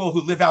 or people who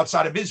live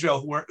outside of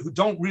Israel who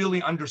don't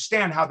really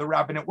understand how the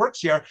rabbinate works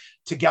here,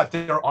 to get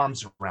their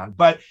arms around.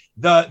 But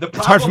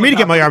it's hard for me to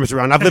get my arms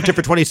around. I've lived here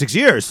for 26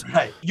 years.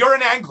 Right. You're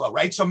an Anglo,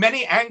 right? So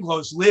many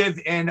Anglos live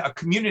in a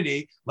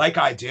community like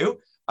I do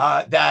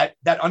that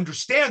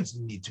understands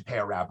the need to pay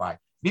a rabbi.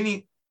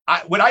 Meaning,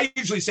 what I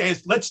usually say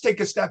is, let's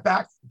take a step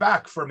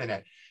back for a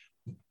minute.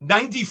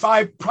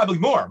 95, probably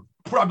more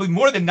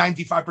than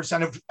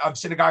 95% of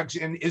synagogues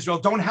in Israel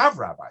don't have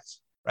rabbis,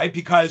 right?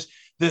 Because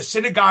the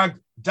synagogue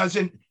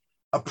doesn't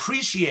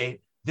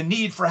appreciate the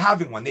need for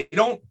having one. They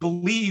don't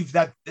believe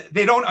that,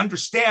 they don't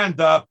understand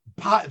the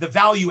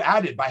value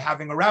added by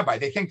having a rabbi.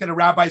 They think that a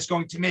rabbi is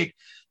going to make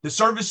the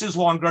services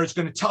longer, is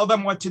going to tell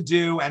them what to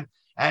do.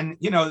 And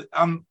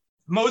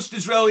most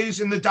Israelis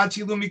in the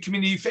Dati Leumi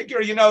community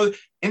figure,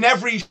 in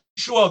every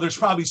shul, there's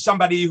probably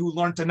somebody who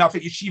learned enough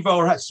at yeshiva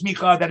or has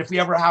smicha that if we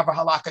ever have a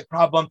halakhic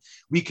problem,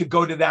 we could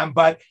go to them.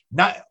 But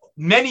not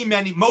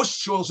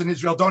most shuls in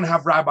Israel don't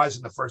have rabbis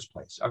in the first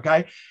place.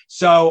 Okay.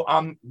 So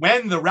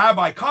when the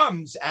rabbi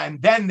comes and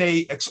then they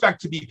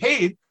expect to be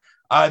paid,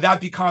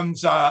 that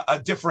becomes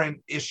a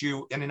different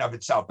issue in and of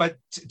itself. But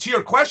to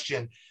your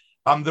question,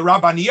 the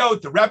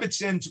Rabbaniot, the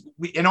Rebbitzins,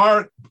 in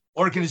our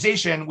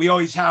organization, we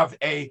always have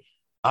a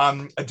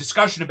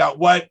discussion about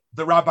what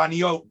the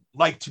Rabbaniot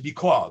like to be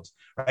called,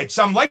 right?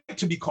 Some like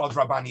to be called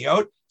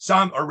Rabbaniot,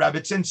 some are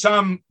Rebbitzin,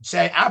 some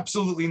say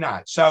absolutely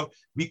not. So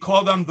we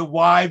call them the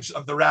wives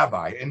of the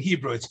rabbi. In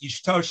Hebrew, it's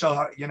Ishto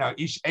Shel,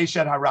 Ish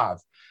Eshet Harav.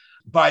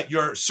 But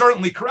you're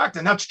certainly correct,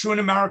 and that's true in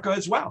America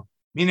as well.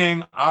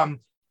 Meaning,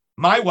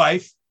 my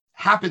wife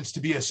happens to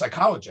be a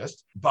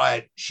psychologist,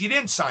 but she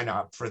didn't sign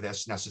up for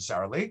this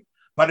necessarily.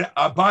 But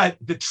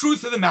the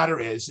truth of the matter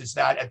is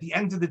that at the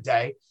end of the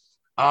day,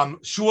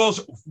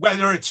 shuls,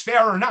 whether it's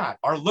fair or not,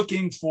 are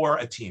looking for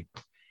a team.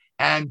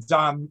 And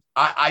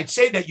I'd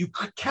say that you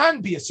can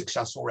be a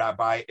successful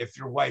rabbi if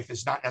your wife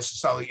is not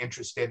necessarily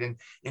interested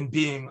in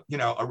being,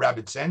 a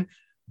Rebbitzin,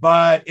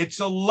 but it's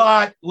a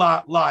lot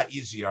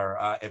easier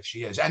if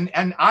she is.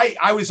 And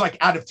I was like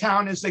out of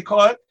town, as they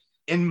call it.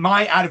 In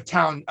my out of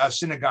town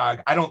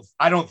synagogue, I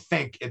don't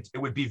think it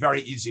would be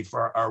very easy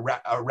for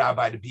a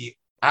rabbi to be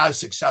as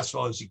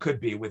successful as he could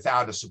be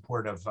without a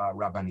supportive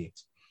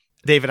rabbanit.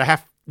 David, I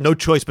have no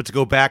choice but to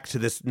go back to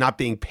this not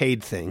being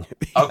paid thing.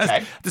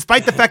 Okay.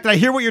 Despite the fact that I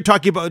hear what you're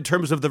talking about in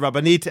terms of the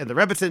Rabbanit and the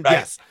Rebbitzin, right.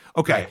 Yes.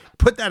 Okay. Right.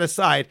 Put that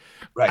aside.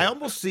 Right. I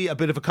almost see a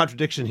bit of a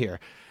contradiction here.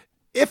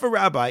 If a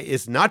rabbi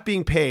is not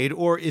being paid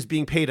or is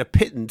being paid a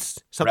pittance,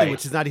 something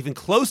which is not even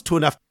close to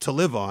enough to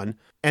live on,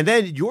 and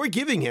then you're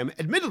giving him,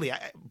 admittedly,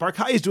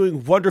 Barkai is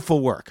doing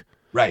wonderful work.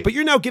 Right. But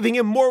you're now giving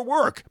him more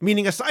work,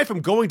 meaning aside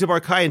from going to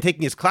Barkai and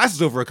taking his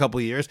classes over a couple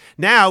of years,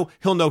 now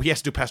he'll know he has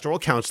to do pastoral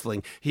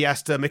counseling. He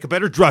has to make a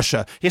better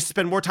drusha. He has to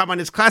spend more time on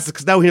his classes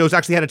because now he knows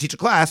actually how to teach a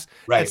class,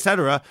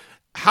 etc.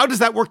 How does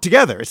that work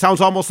together? It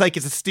sounds almost like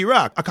it's a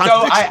stira, a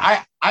contradiction.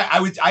 So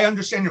I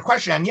understand your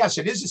question. And yes,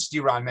 it is a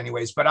stira in many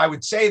ways. But I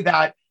would say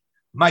that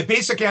my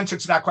basic answer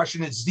to that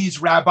question is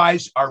these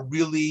rabbis are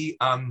really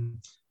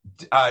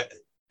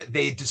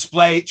they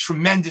display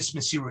tremendous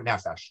Mesirut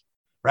Nefesh,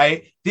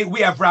 right?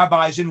 We have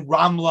rabbis in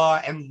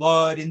Ramla and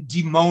Lod and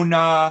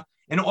Dimona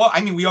and all.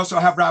 I mean, we also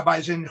have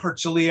rabbis in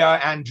Herzliya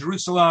and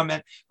Jerusalem,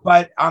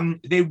 but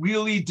they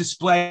really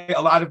display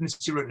a lot of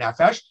Mesirut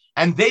Nefesh.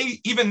 And they,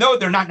 even though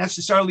they're not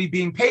necessarily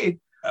being paid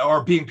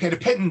or being paid a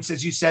pittance,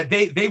 as you said,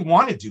 they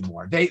want to do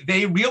more.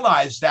 They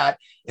realize that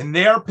in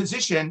their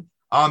position,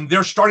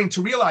 they're starting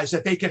to realize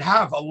that they could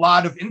have a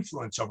lot of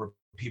influence over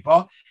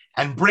people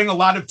and bring a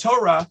lot of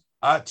Torah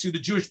to the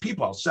Jewish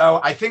people. So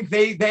I think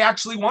they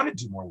actually want to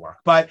do more work.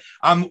 But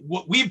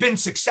we've been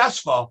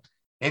successful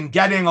in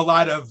getting a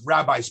lot of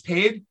rabbis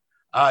paid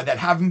that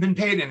haven't been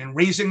paid, and in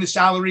raising the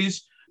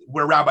salaries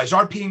where rabbis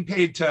are being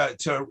paid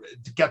to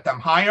get them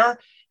higher.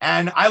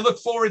 And I look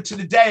forward to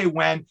the day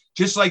when,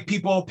 just like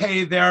people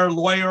pay their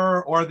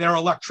lawyer or their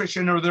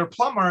electrician or their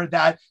plumber,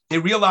 that they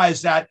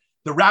realize that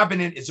the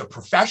rabbinate is a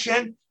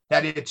profession,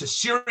 that it's a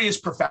serious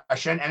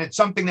profession, and it's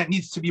something that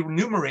needs to be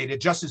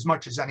remunerated just as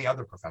much as any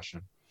other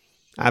profession.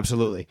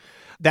 Absolutely.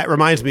 That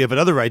reminds me of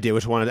another idea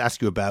which I wanted to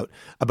ask you about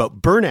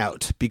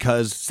burnout,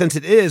 because since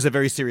it is a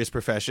very serious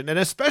profession, and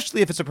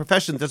especially if it's a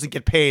profession that doesn't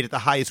get paid at the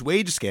highest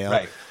wage scale,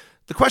 right,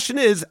 the question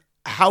is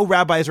how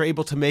rabbis are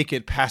able to make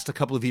it past a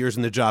couple of years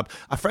in the job.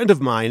 A friend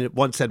of mine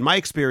once said, my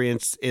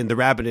experience in the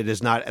rabbinate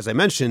is not, as I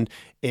mentioned,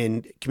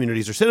 in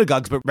communities or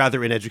synagogues, but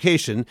rather in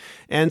education.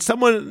 And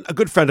a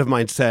good friend of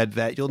mine said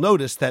that you'll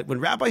notice that when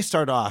rabbis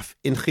start off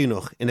in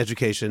chinuch, in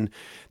education,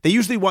 they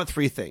usually want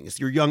three things.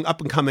 Your young,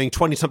 up-and-coming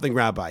 20-something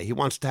rabbi. He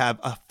wants to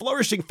have a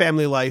flourishing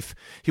family life,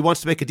 he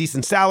wants to make a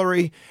decent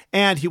salary,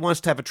 and he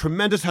wants to have a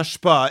tremendous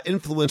hashpah,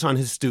 influence on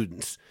his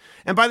students.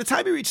 And by the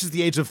time he reaches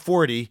the age of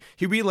 40,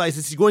 he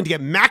realizes he's going to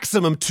get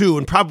maximum two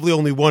and probably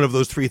only one of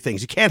those three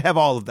things. You can't have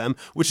all of them,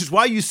 which is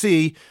why you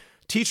see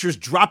teachers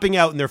dropping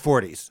out in their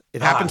 40s.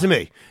 It happened to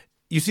me.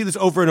 You see this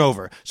over and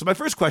over. So my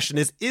first question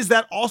is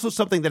that also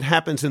something that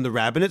happens in the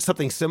rabbinate,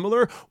 something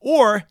similar?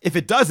 Or if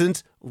it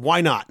doesn't,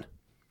 why not?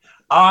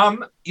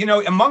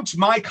 Amongst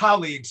my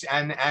colleagues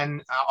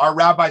and our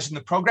rabbis in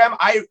the program,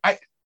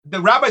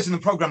 the rabbis in the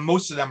program,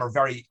 most of them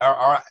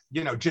are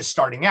just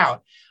starting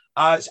out.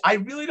 I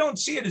really don't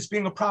see it as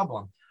being a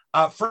problem.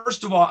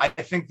 First of all, I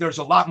think there's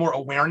a lot more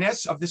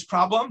awareness of this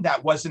problem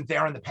that wasn't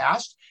there in the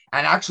past.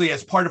 And actually,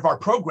 as part of our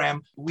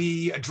program,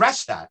 we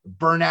address that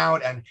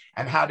burnout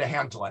and how to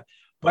handle it.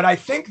 But I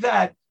think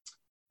that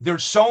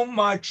there's so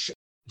much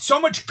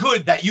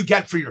good that you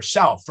get for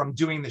yourself from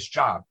doing this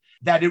job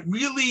that it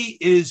really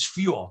is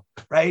fuel,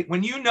 right?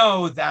 When you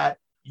know that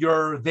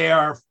you're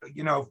there,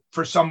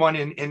 for someone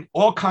in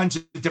all kinds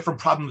of different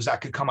problems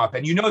that could come up.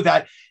 And you know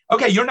that,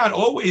 okay, you're not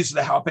always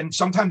the help. And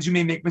sometimes you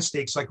may make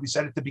mistakes, like we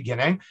said at the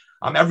beginning.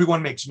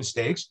 Everyone makes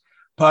mistakes.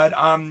 But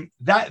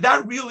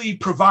that really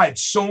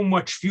provides so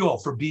much fuel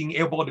for being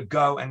able to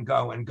go and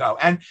go and go.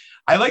 And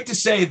I like to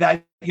say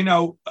that,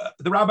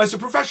 the rabbi is a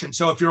profession.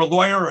 So if you're a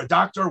lawyer or a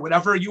doctor or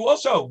whatever, you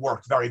also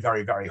work very,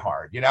 very, very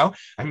hard. I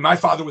mean, my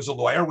father was a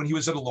lawyer. When he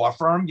was at a law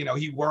firm,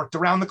 he worked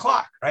around the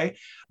clock, right?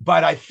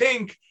 But I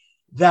think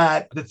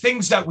that the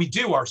things that we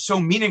do are so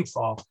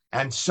meaningful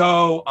and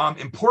so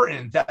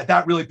important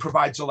that really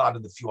provides a lot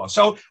of the fuel.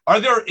 So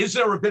is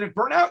there a bit of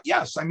burnout?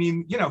 Yes. I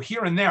mean,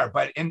 here and there,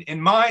 but in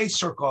my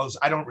circles,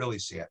 I don't really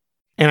see it.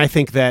 And I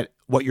think that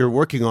what you're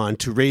working on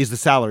to raise the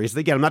salaries,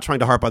 again, I'm not trying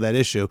to harp on that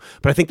issue,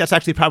 but I think that's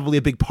actually probably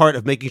a big part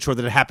of making sure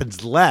that it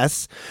happens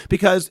less,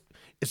 because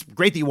it's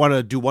great that you want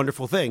to do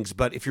wonderful things,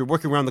 but if you're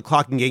working around the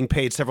clock and getting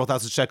paid several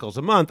thousand shekels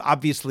a month,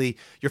 obviously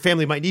your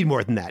family might need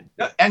more than that.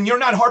 And you're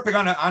not harping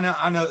on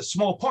a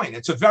small point.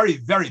 It's a very,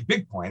 very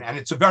big point, and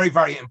it's a very,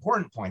 very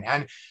important point.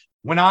 And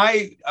when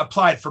I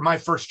applied for my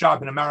first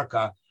job in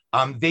America,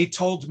 they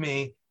told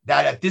me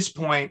that at this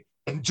point,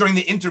 and during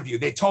the interview,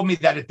 they told me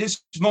that at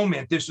this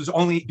moment, this was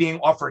only being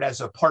offered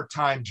as a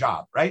part-time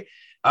job, right?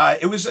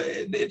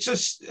 It's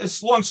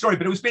just a long story,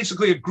 but it was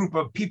basically a group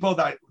of people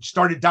that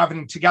started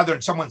davening together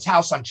in someone's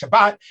house on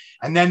Shabbat.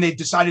 And then they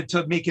decided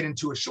to make it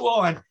into a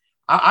shul. And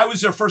I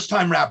was their first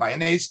time rabbi,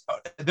 and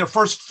their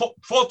first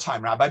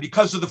full-time rabbi,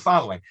 because of the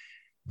following.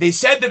 They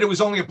said that it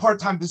was only a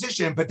part-time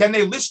position, but then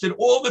they listed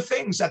all the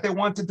things that they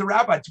wanted the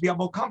rabbi to be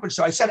able to accomplish.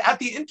 So I said at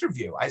the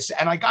interview,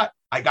 I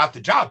got the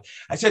job.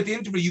 I said at the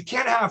interview, you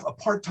can't have a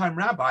part-time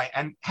rabbi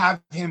and have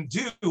him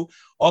do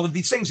all of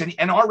these things.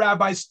 And our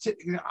rabbis,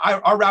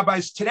 our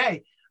rabbis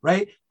today,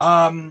 right?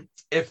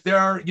 If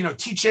they're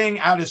teaching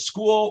out of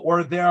school,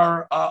 or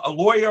they're a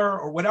lawyer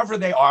or whatever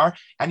they are,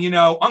 and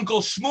Uncle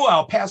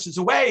Shmuel passes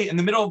away in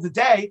the middle of the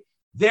day,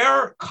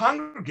 their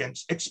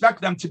congregants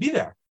expect them to be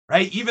there,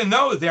 right? Even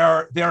though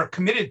they're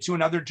committed to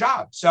another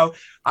job. So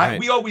right.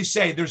 We always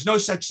say there's no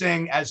such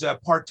thing as a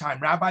part-time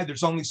rabbi.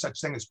 There's only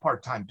such thing as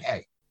part-time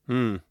pay.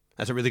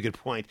 That's a really good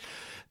point.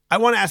 I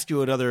want to ask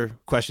you another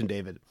question,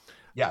 David.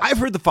 Yes. I've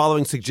heard the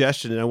following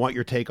suggestion, and I want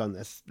your take on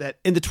this, that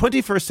in the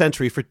 21st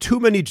century, for too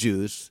many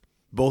Jews,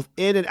 both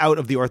in and out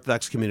of the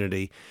Orthodox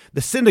community,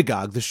 the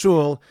synagogue, the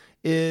shul,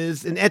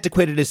 is an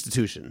antiquated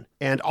institution.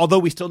 And although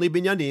we still need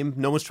minyanim,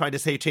 no one's trying to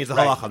say change the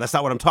halacha. Right. That's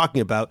not what I'm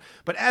talking about.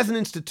 But as an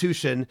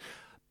institution,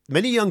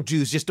 many young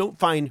Jews just don't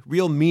find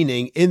real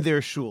meaning in their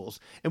shuls.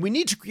 And we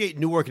need to create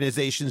new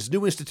organizations,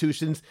 new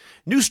institutions,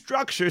 new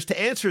structures to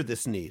answer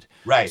this need.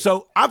 Right.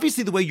 So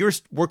obviously the way you're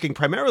working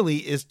primarily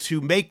is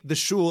to make the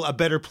shul a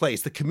better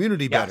place, the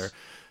community better. Yes.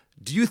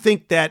 Do you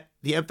think that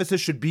the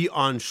emphasis should be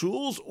on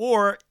shuls,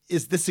 or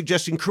is this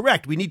suggestion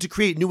correct? We need to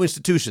create new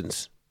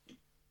institutions.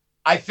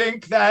 I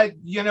think that,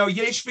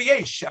 yesh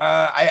v'yesh.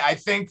 I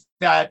think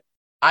that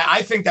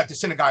the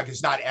synagogue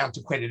is not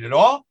antiquated at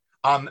all.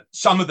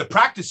 Some of the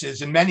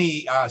practices in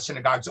many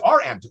synagogues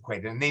are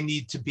antiquated, and they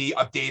need to be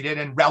updated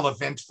and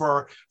relevant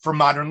for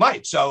modern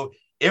life. So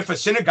if a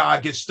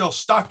synagogue is still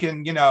stuck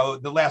in,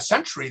 the last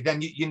century,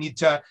 then you need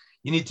to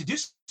do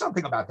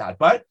something about that.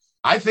 But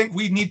I think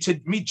we need to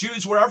meet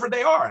Jews wherever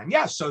they are. And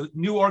yes, so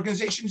new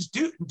organizations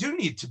do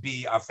need to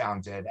be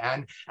founded,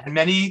 and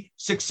many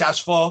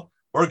successful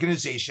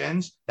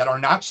organizations that are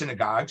not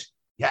synagogues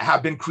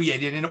have been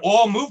created in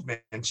all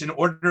movements in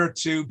order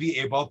to be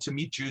able to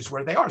meet Jews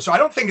where they are. So I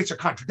don't think it's a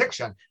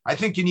contradiction. I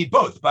think you need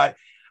both, but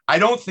I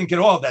don't think at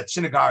all that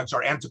synagogues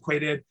are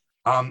antiquated.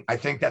 I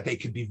think that they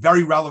could be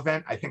very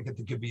relevant. I think that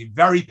they could be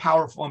very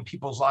powerful in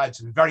people's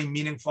lives and very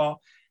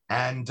meaningful.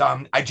 And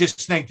I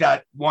just think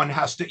that one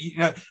has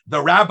to,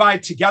 the rabbi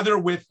together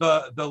with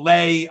the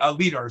lay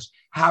leaders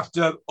have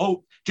to,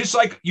 just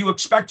like you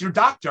expect your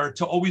doctor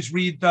to always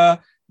read the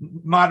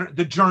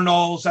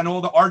journals and all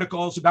the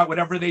articles about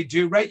whatever they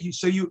do, right?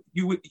 So you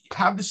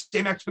have the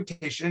same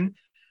expectation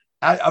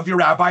of your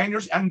rabbi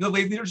and the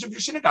lay leaders of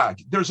your synagogue.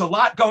 There's a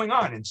lot going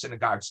on in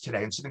synagogues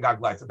today, in synagogue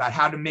life, about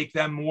how to make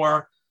them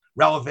more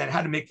relevant,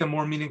 how to make them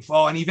more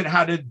meaningful, and even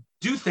how to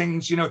do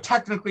things,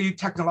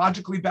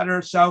 technologically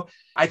better. So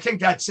I think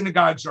that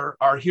synagogues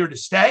are here to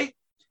stay.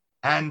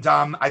 And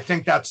I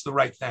think that's the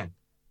right thing.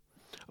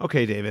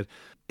 Okay, David.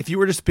 If you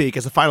were to speak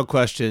as a final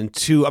question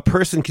to a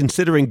person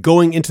considering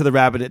going into the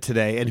rabbinate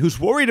today and who's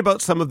worried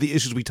about some of the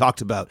issues we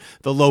talked about,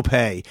 the low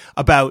pay,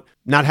 about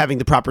not having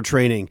the proper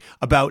training,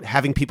 about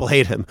having people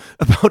hate him,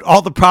 about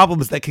all the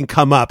problems that can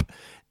come up,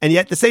 and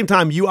yet at the same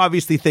time, you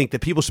obviously think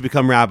that people should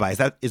become rabbis.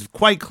 That is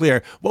quite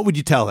clear. What would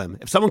you tell him?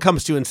 If someone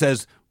comes to you and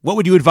says, what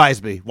would you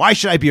advise me? Why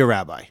should I be a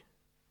rabbi?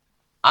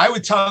 I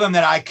would tell them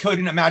that I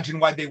couldn't imagine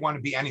why they want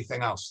to be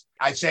anything else.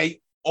 I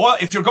say,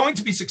 if you're going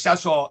to be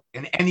successful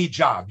in any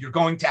job, you're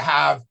going to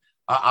have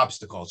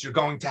obstacles. You're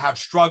going to have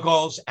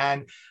struggles.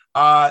 And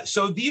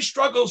so these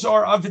struggles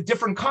are of a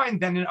different kind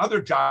than in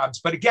other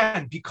jobs. But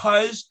again,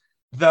 because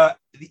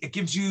it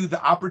gives you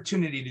the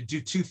opportunity to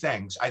do two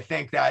things, I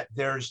think that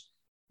there's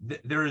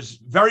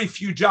very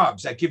few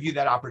jobs that give you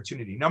that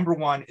opportunity. Number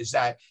one is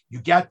that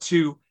you get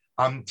to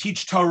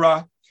teach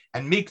Torah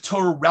and make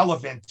Torah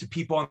relevant to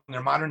people in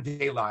their modern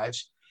day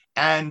lives,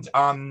 and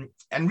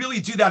really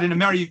do that in a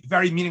very,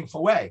 very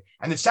meaningful way.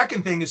 And the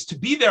second thing is to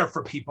be there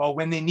for people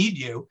when they need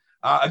you.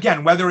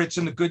 Again, whether it's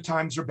in the good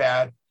times or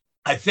bad,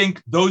 I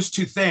think those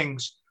two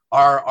things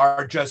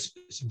are just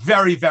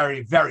very,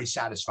 very, very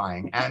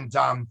satisfying. And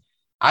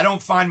I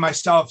don't find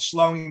myself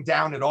slowing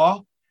down at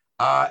all.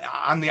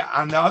 On the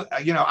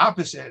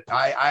opposite,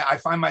 I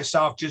find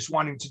myself just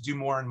wanting to do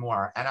more and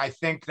more. And I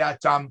think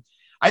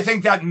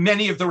that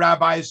many of the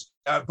rabbis,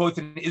 both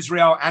in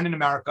Israel and in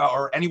America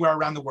or anywhere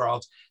around the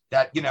world,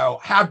 that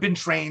have been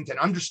trained and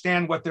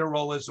understand what their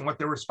role is and what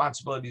their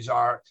responsibilities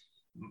are.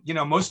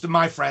 Most of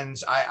my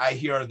friends I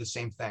hear are the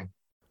same thing.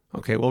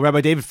 Okay, well,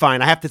 Rabbi David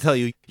Fine, I have to tell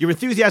you, your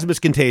enthusiasm is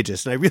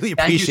contagious, and I really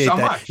appreciate that.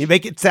 Much. You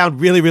make it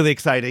sound really, really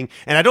exciting,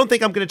 and I don't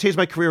think I'm going to change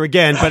my career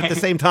again, but at the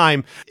same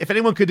time, if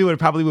anyone could do it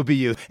probably would be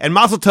you. And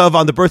Mazel Tov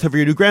on the birth of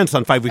your new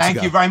grandson 5 weeks ago.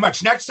 Thank you very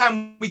much. Next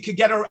time we could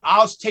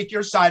I'll take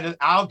your side.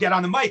 I'll get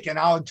on the mic, and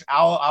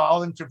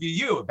I'll interview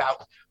you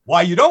about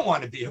why you don't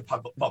want to be a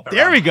public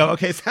There we go.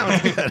 Okay,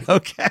 sounds good.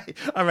 Okay.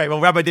 All right,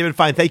 well, Rabbi David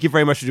Fine, thank you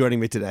very much for joining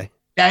me today.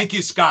 Thank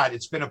you, Scott.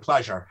 It's been a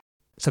pleasure.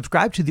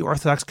 Subscribe to The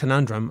Orthodox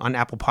Conundrum on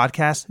Apple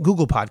Podcasts,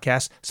 Google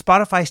Podcasts,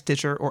 Spotify,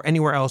 Stitcher, or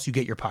anywhere else you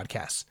get your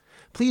podcasts.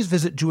 Please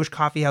visit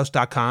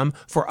jewishcoffeehouse.com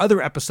for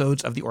other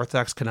episodes of The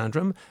Orthodox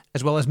Conundrum,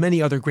 as well as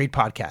many other great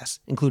podcasts,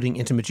 including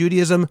Intimate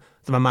Judaism,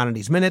 The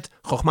Maimonides Minute,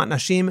 Chochmat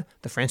Nashim,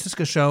 The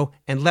Francisca Show,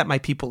 and Let My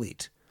People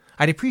Eat.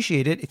 I'd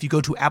appreciate it if you go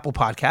to Apple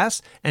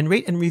Podcasts and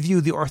rate and review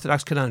The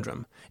Orthodox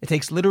Conundrum. It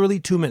takes literally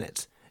 2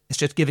 minutes. It's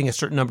just giving a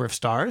certain number of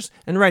stars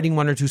and writing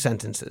 1 or 2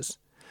 sentences.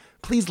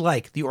 Please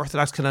like the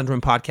Orthodox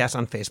Conundrum podcast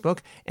on Facebook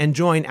and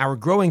join our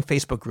growing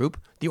Facebook group,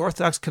 the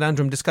Orthodox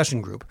Conundrum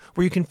Discussion Group,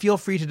 where you can feel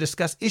free to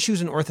discuss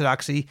issues in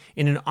Orthodoxy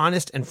in an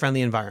honest and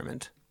friendly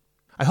environment.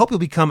 I hope you'll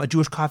become a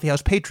Jewish Coffee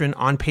House patron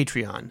on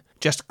Patreon.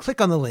 Just click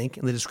on the link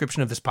in the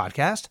description of this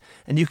podcast,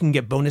 and you can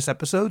get bonus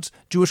episodes,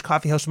 Jewish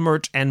Coffee House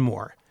merch, and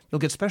more. You'll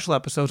get special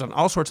episodes on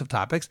all sorts of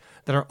topics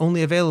that are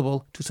only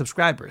available to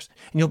subscribers,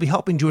 and you'll be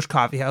helping Jewish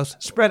Coffee House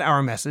spread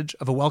our message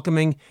of a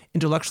welcoming,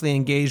 intellectually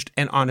engaged,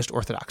 and honest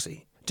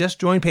Orthodoxy.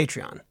 Just join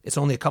Patreon. It's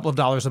only a couple of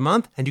dollars a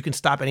month, and you can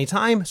stop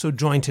anytime, so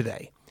join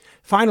today.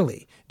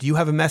 Finally, do you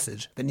have a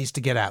message that needs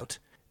to get out?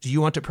 Do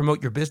you want to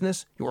promote your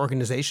business, your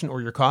organization, or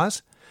your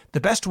cause?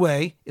 The best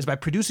way is by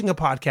producing a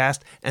podcast,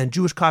 and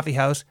Jewish Coffee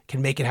House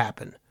can make it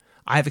happen.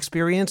 I have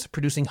experience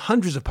producing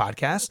hundreds of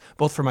podcasts,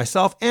 both for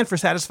myself and for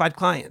satisfied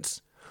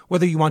clients.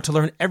 Whether you want to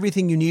learn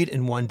everything you need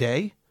in one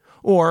day,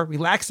 or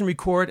relax and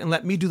record and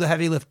let me do the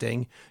heavy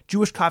lifting,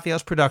 Jewish Coffee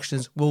House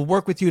Productions will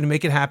work with you to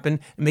make it happen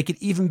and make it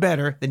even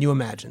better than you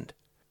imagined.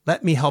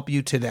 Let me help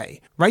you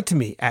today. Write to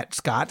me at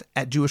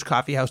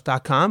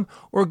scott@jewishcoffeehouse.com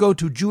or go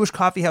to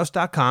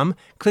jewishcoffeehouse.com,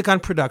 click on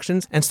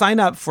Productions, and sign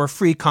up for a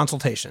free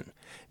consultation.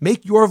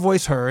 Make your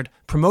voice heard,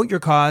 promote your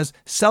cause,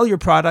 sell your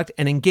product,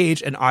 and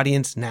engage an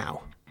audience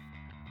now.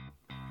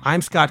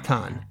 I'm Scott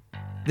Kahn.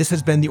 This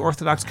has been The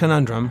Orthodox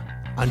Conundrum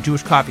on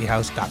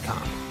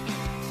jewishcoffeehouse.com.